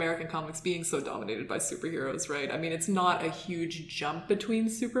 you know, American comics being so dominated by superheroes, right? I mean, it's not a huge jump between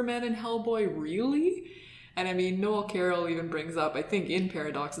Superman and Hellboy, really. And I mean, Noel Carroll even brings up, I think, in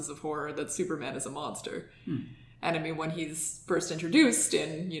Paradoxes of Horror, that Superman is a monster. And I mean, when he's first introduced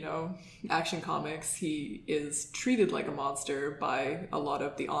in, Action Comics, he is treated like a monster by a lot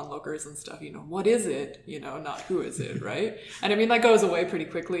of the onlookers and stuff. What is it? Not who is it, right? And I mean, that goes away pretty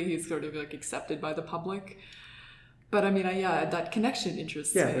quickly. He's sort of like accepted by the public. But I mean, that connection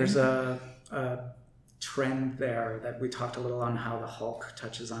interests me. Yeah, there's a trend there that we talked a little on how the Hulk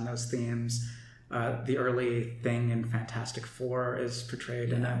touches on those themes. The early Thing in Fantastic Four is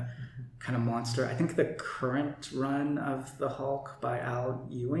portrayed in a kind of monster. I think the current run of the Hulk by Al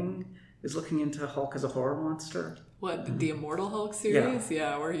Ewing is looking into Hulk as a horror monster. What, the Immortal Hulk series?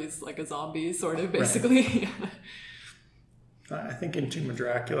 Yeah, where he's like a zombie, sort of, basically. Right. I think in Tomb of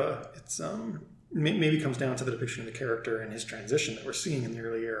Dracula, it's maybe comes down to the depiction of the character and his transition that we're seeing in the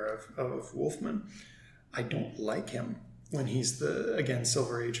early era of Wolfman. I don't like him when he's the, again,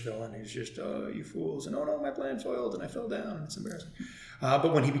 Silver Age villain who's just, you fools, and oh no, my plan foiled and I fell down, and it's embarrassing.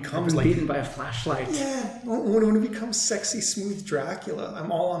 But when he becomes like... beaten by a flashlight. Yeah, when he becomes sexy, smooth Dracula,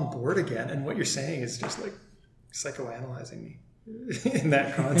 I'm all on board again. And what you're saying is just like psychoanalyzing me in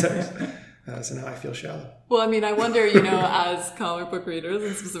that context. So now I feel shallow. Well, I mean, I wonder, as comic book readers,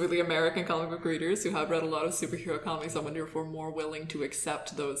 and specifically American comic book readers who have read a lot of superhero comics, I wonder if we're more willing to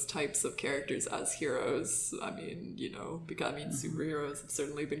accept those types of characters as heroes. I mean, because superheroes have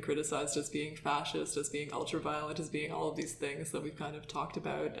certainly been criticized as being fascist, as being ultra-violent, as being all of these things that we've kind of talked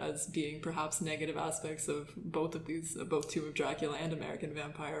about as being perhaps negative aspects of both Tomb of Dracula and American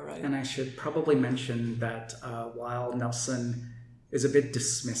Vampire, right? And I should probably mention that while Nelson is a bit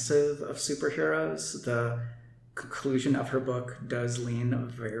dismissive of superheroes, the conclusion of her book does lean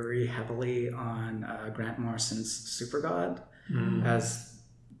very heavily on Grant Morrison's Supergod as,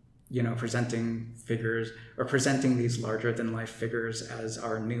 presenting figures or presenting these larger than life figures as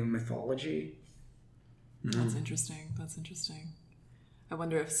our new mythology. That's interesting. I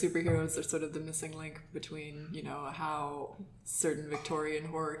wonder if superheroes are sort of the missing link between, how certain Victorian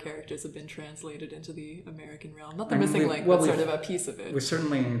horror characters have been translated into the American realm. Not the missing link, but sort of a piece of it. We've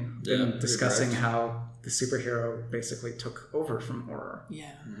certainly been discussing how the superhero basically took over from horror.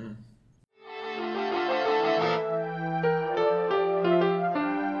 Yeah. Mm-hmm.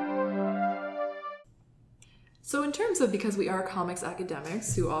 So in terms of, because we are comics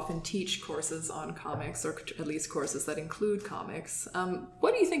academics who often teach courses on comics, or at least courses that include comics,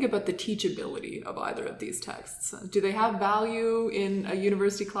 what do you think about the teachability of either of these texts? Do they have value in a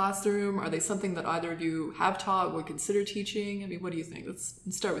university classroom? Are they something that either of you have taught, would consider teaching? I mean, what do you think? Let's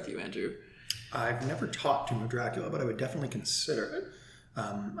start with you, Andrew. I've never taught Tomb of Dracula, but I would definitely consider it.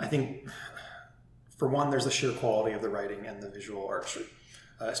 I think, for one, there's the sheer quality of the writing and the visual artistry,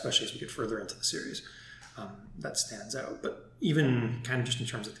 especially as we get further into the series. That stands out. But even kind of just in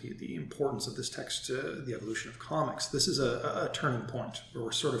terms of the importance of this text to the evolution of comics, this is a turning point where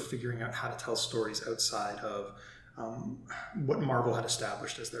we're sort of figuring out how to tell stories outside of what Marvel had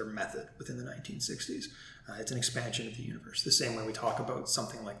established as their method within the 1960s. It's an expansion of the universe. The same way we talk about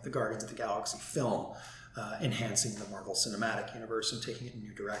something like the Guardians of the Galaxy film, enhancing the Marvel Cinematic Universe and taking it in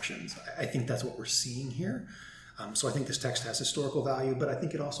new directions. I think that's what we're seeing here. So I think this text has historical value, but I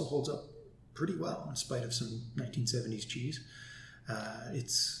think it also holds up pretty well in spite of some 1970s cheese.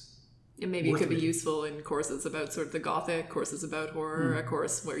 Maybe it could be useful in courses about sort of the Gothic, courses about horror, a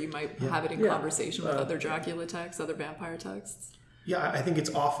course where you might have it in conversation with other Dracula texts, other vampire texts. Yeah, I think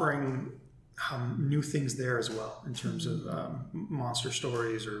it's offering new things there as well in terms of monster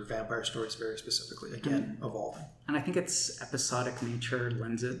stories or vampire stories very specifically, again, evolving. And I think its episodic nature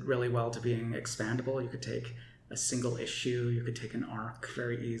lends it really well to being expandable. You could take a single issue, you could take an arc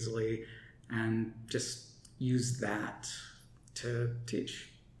very easily, and just use that to teach.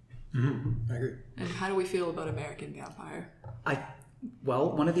 Mm-hmm. I agree. And how do we feel about American Vampire?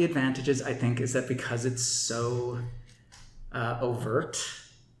 Well, one of the advantages, I think, is that because it's so overt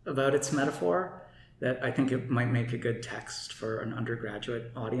about its metaphor, that I think it might make a good text for an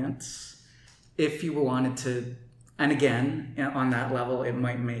undergraduate audience. If you wanted to, and again, on that level, it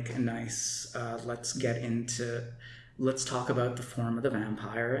might make a nice, let's talk about the form of the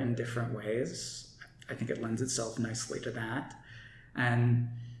vampire in different ways. I think it lends itself nicely to that. And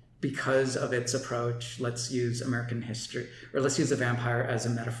because of its approach, let's use American history, or let's use the vampire as a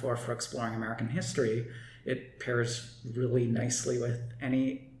metaphor for exploring American history. It pairs really nicely with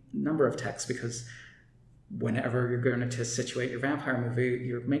any number of texts, because whenever you're going to situate your vampire movie,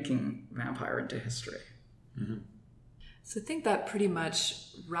 you're making vampire into history. Mm-hmm. So I think that pretty much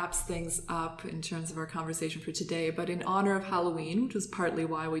wraps things up in terms of our conversation for today. But in honor of Halloween, which is partly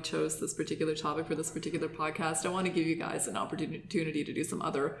why we chose this particular topic for this particular podcast, I want to give you guys an opportunity to do some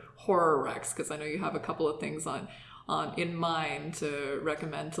other horror recs, because I know you have a couple of things in mind to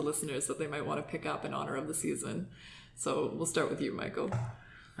recommend to listeners that they might want to pick up in honor of the season. So we'll start with you, Michael.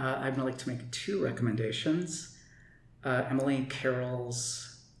 I'd like to make 2 recommendations. Emily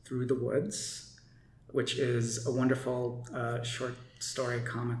Carroll's Through the Woods, which is a wonderful short story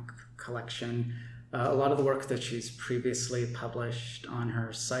comic collection. A lot of the work that she's previously published on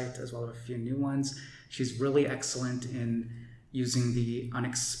her site, as well as a few new ones. She's really excellent in using the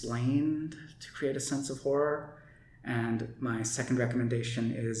unexplained to create a sense of horror. And my second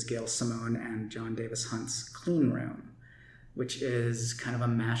recommendation is Gail Simone and John Davis Hunt's Clean Room, which is kind of a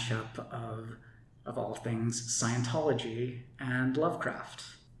mashup of all things Scientology and Lovecraft.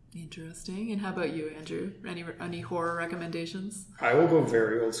 Interesting. And how about you, Andrew? Any horror recommendations? I will go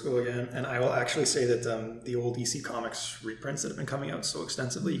very old school again, and I will actually say that the old EC Comics reprints that have been coming out so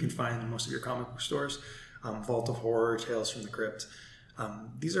extensively, you can find in most of your comic book stores. Vault of Horror, Tales from the Crypt.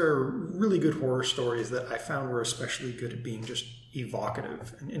 These are really good horror stories that I found were especially good at being just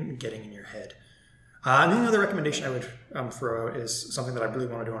evocative and getting in your head. And the other recommendation I would throw out is something that I really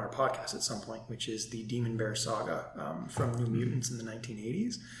want to do on our podcast at some point, which is the Demon Bear saga from New Mutants in the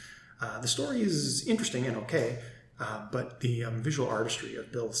 1980s. The story is interesting and okay, but the visual artistry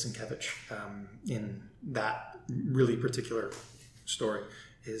of Bill Sienkiewicz in that really particular story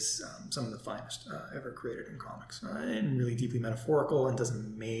is some of the finest ever created in comics, and really deeply metaphorical, and does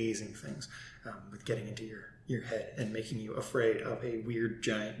amazing things with getting into your head and making you afraid of a weird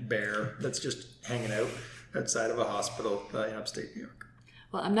giant bear that's just hanging out outside of a hospital in upstate New York.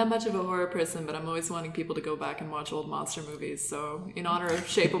 Well, I'm not much of a horror person, but I'm always wanting people to go back and watch old monster movies. So in honor of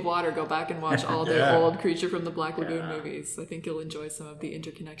Shape of Water, go back and watch all the old Creature from the Black Lagoon movies. I think you'll enjoy some of the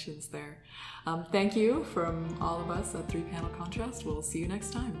interconnections there. Thank you from all of us at 3 Panel Contrast. We'll see you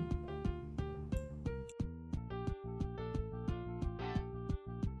next time.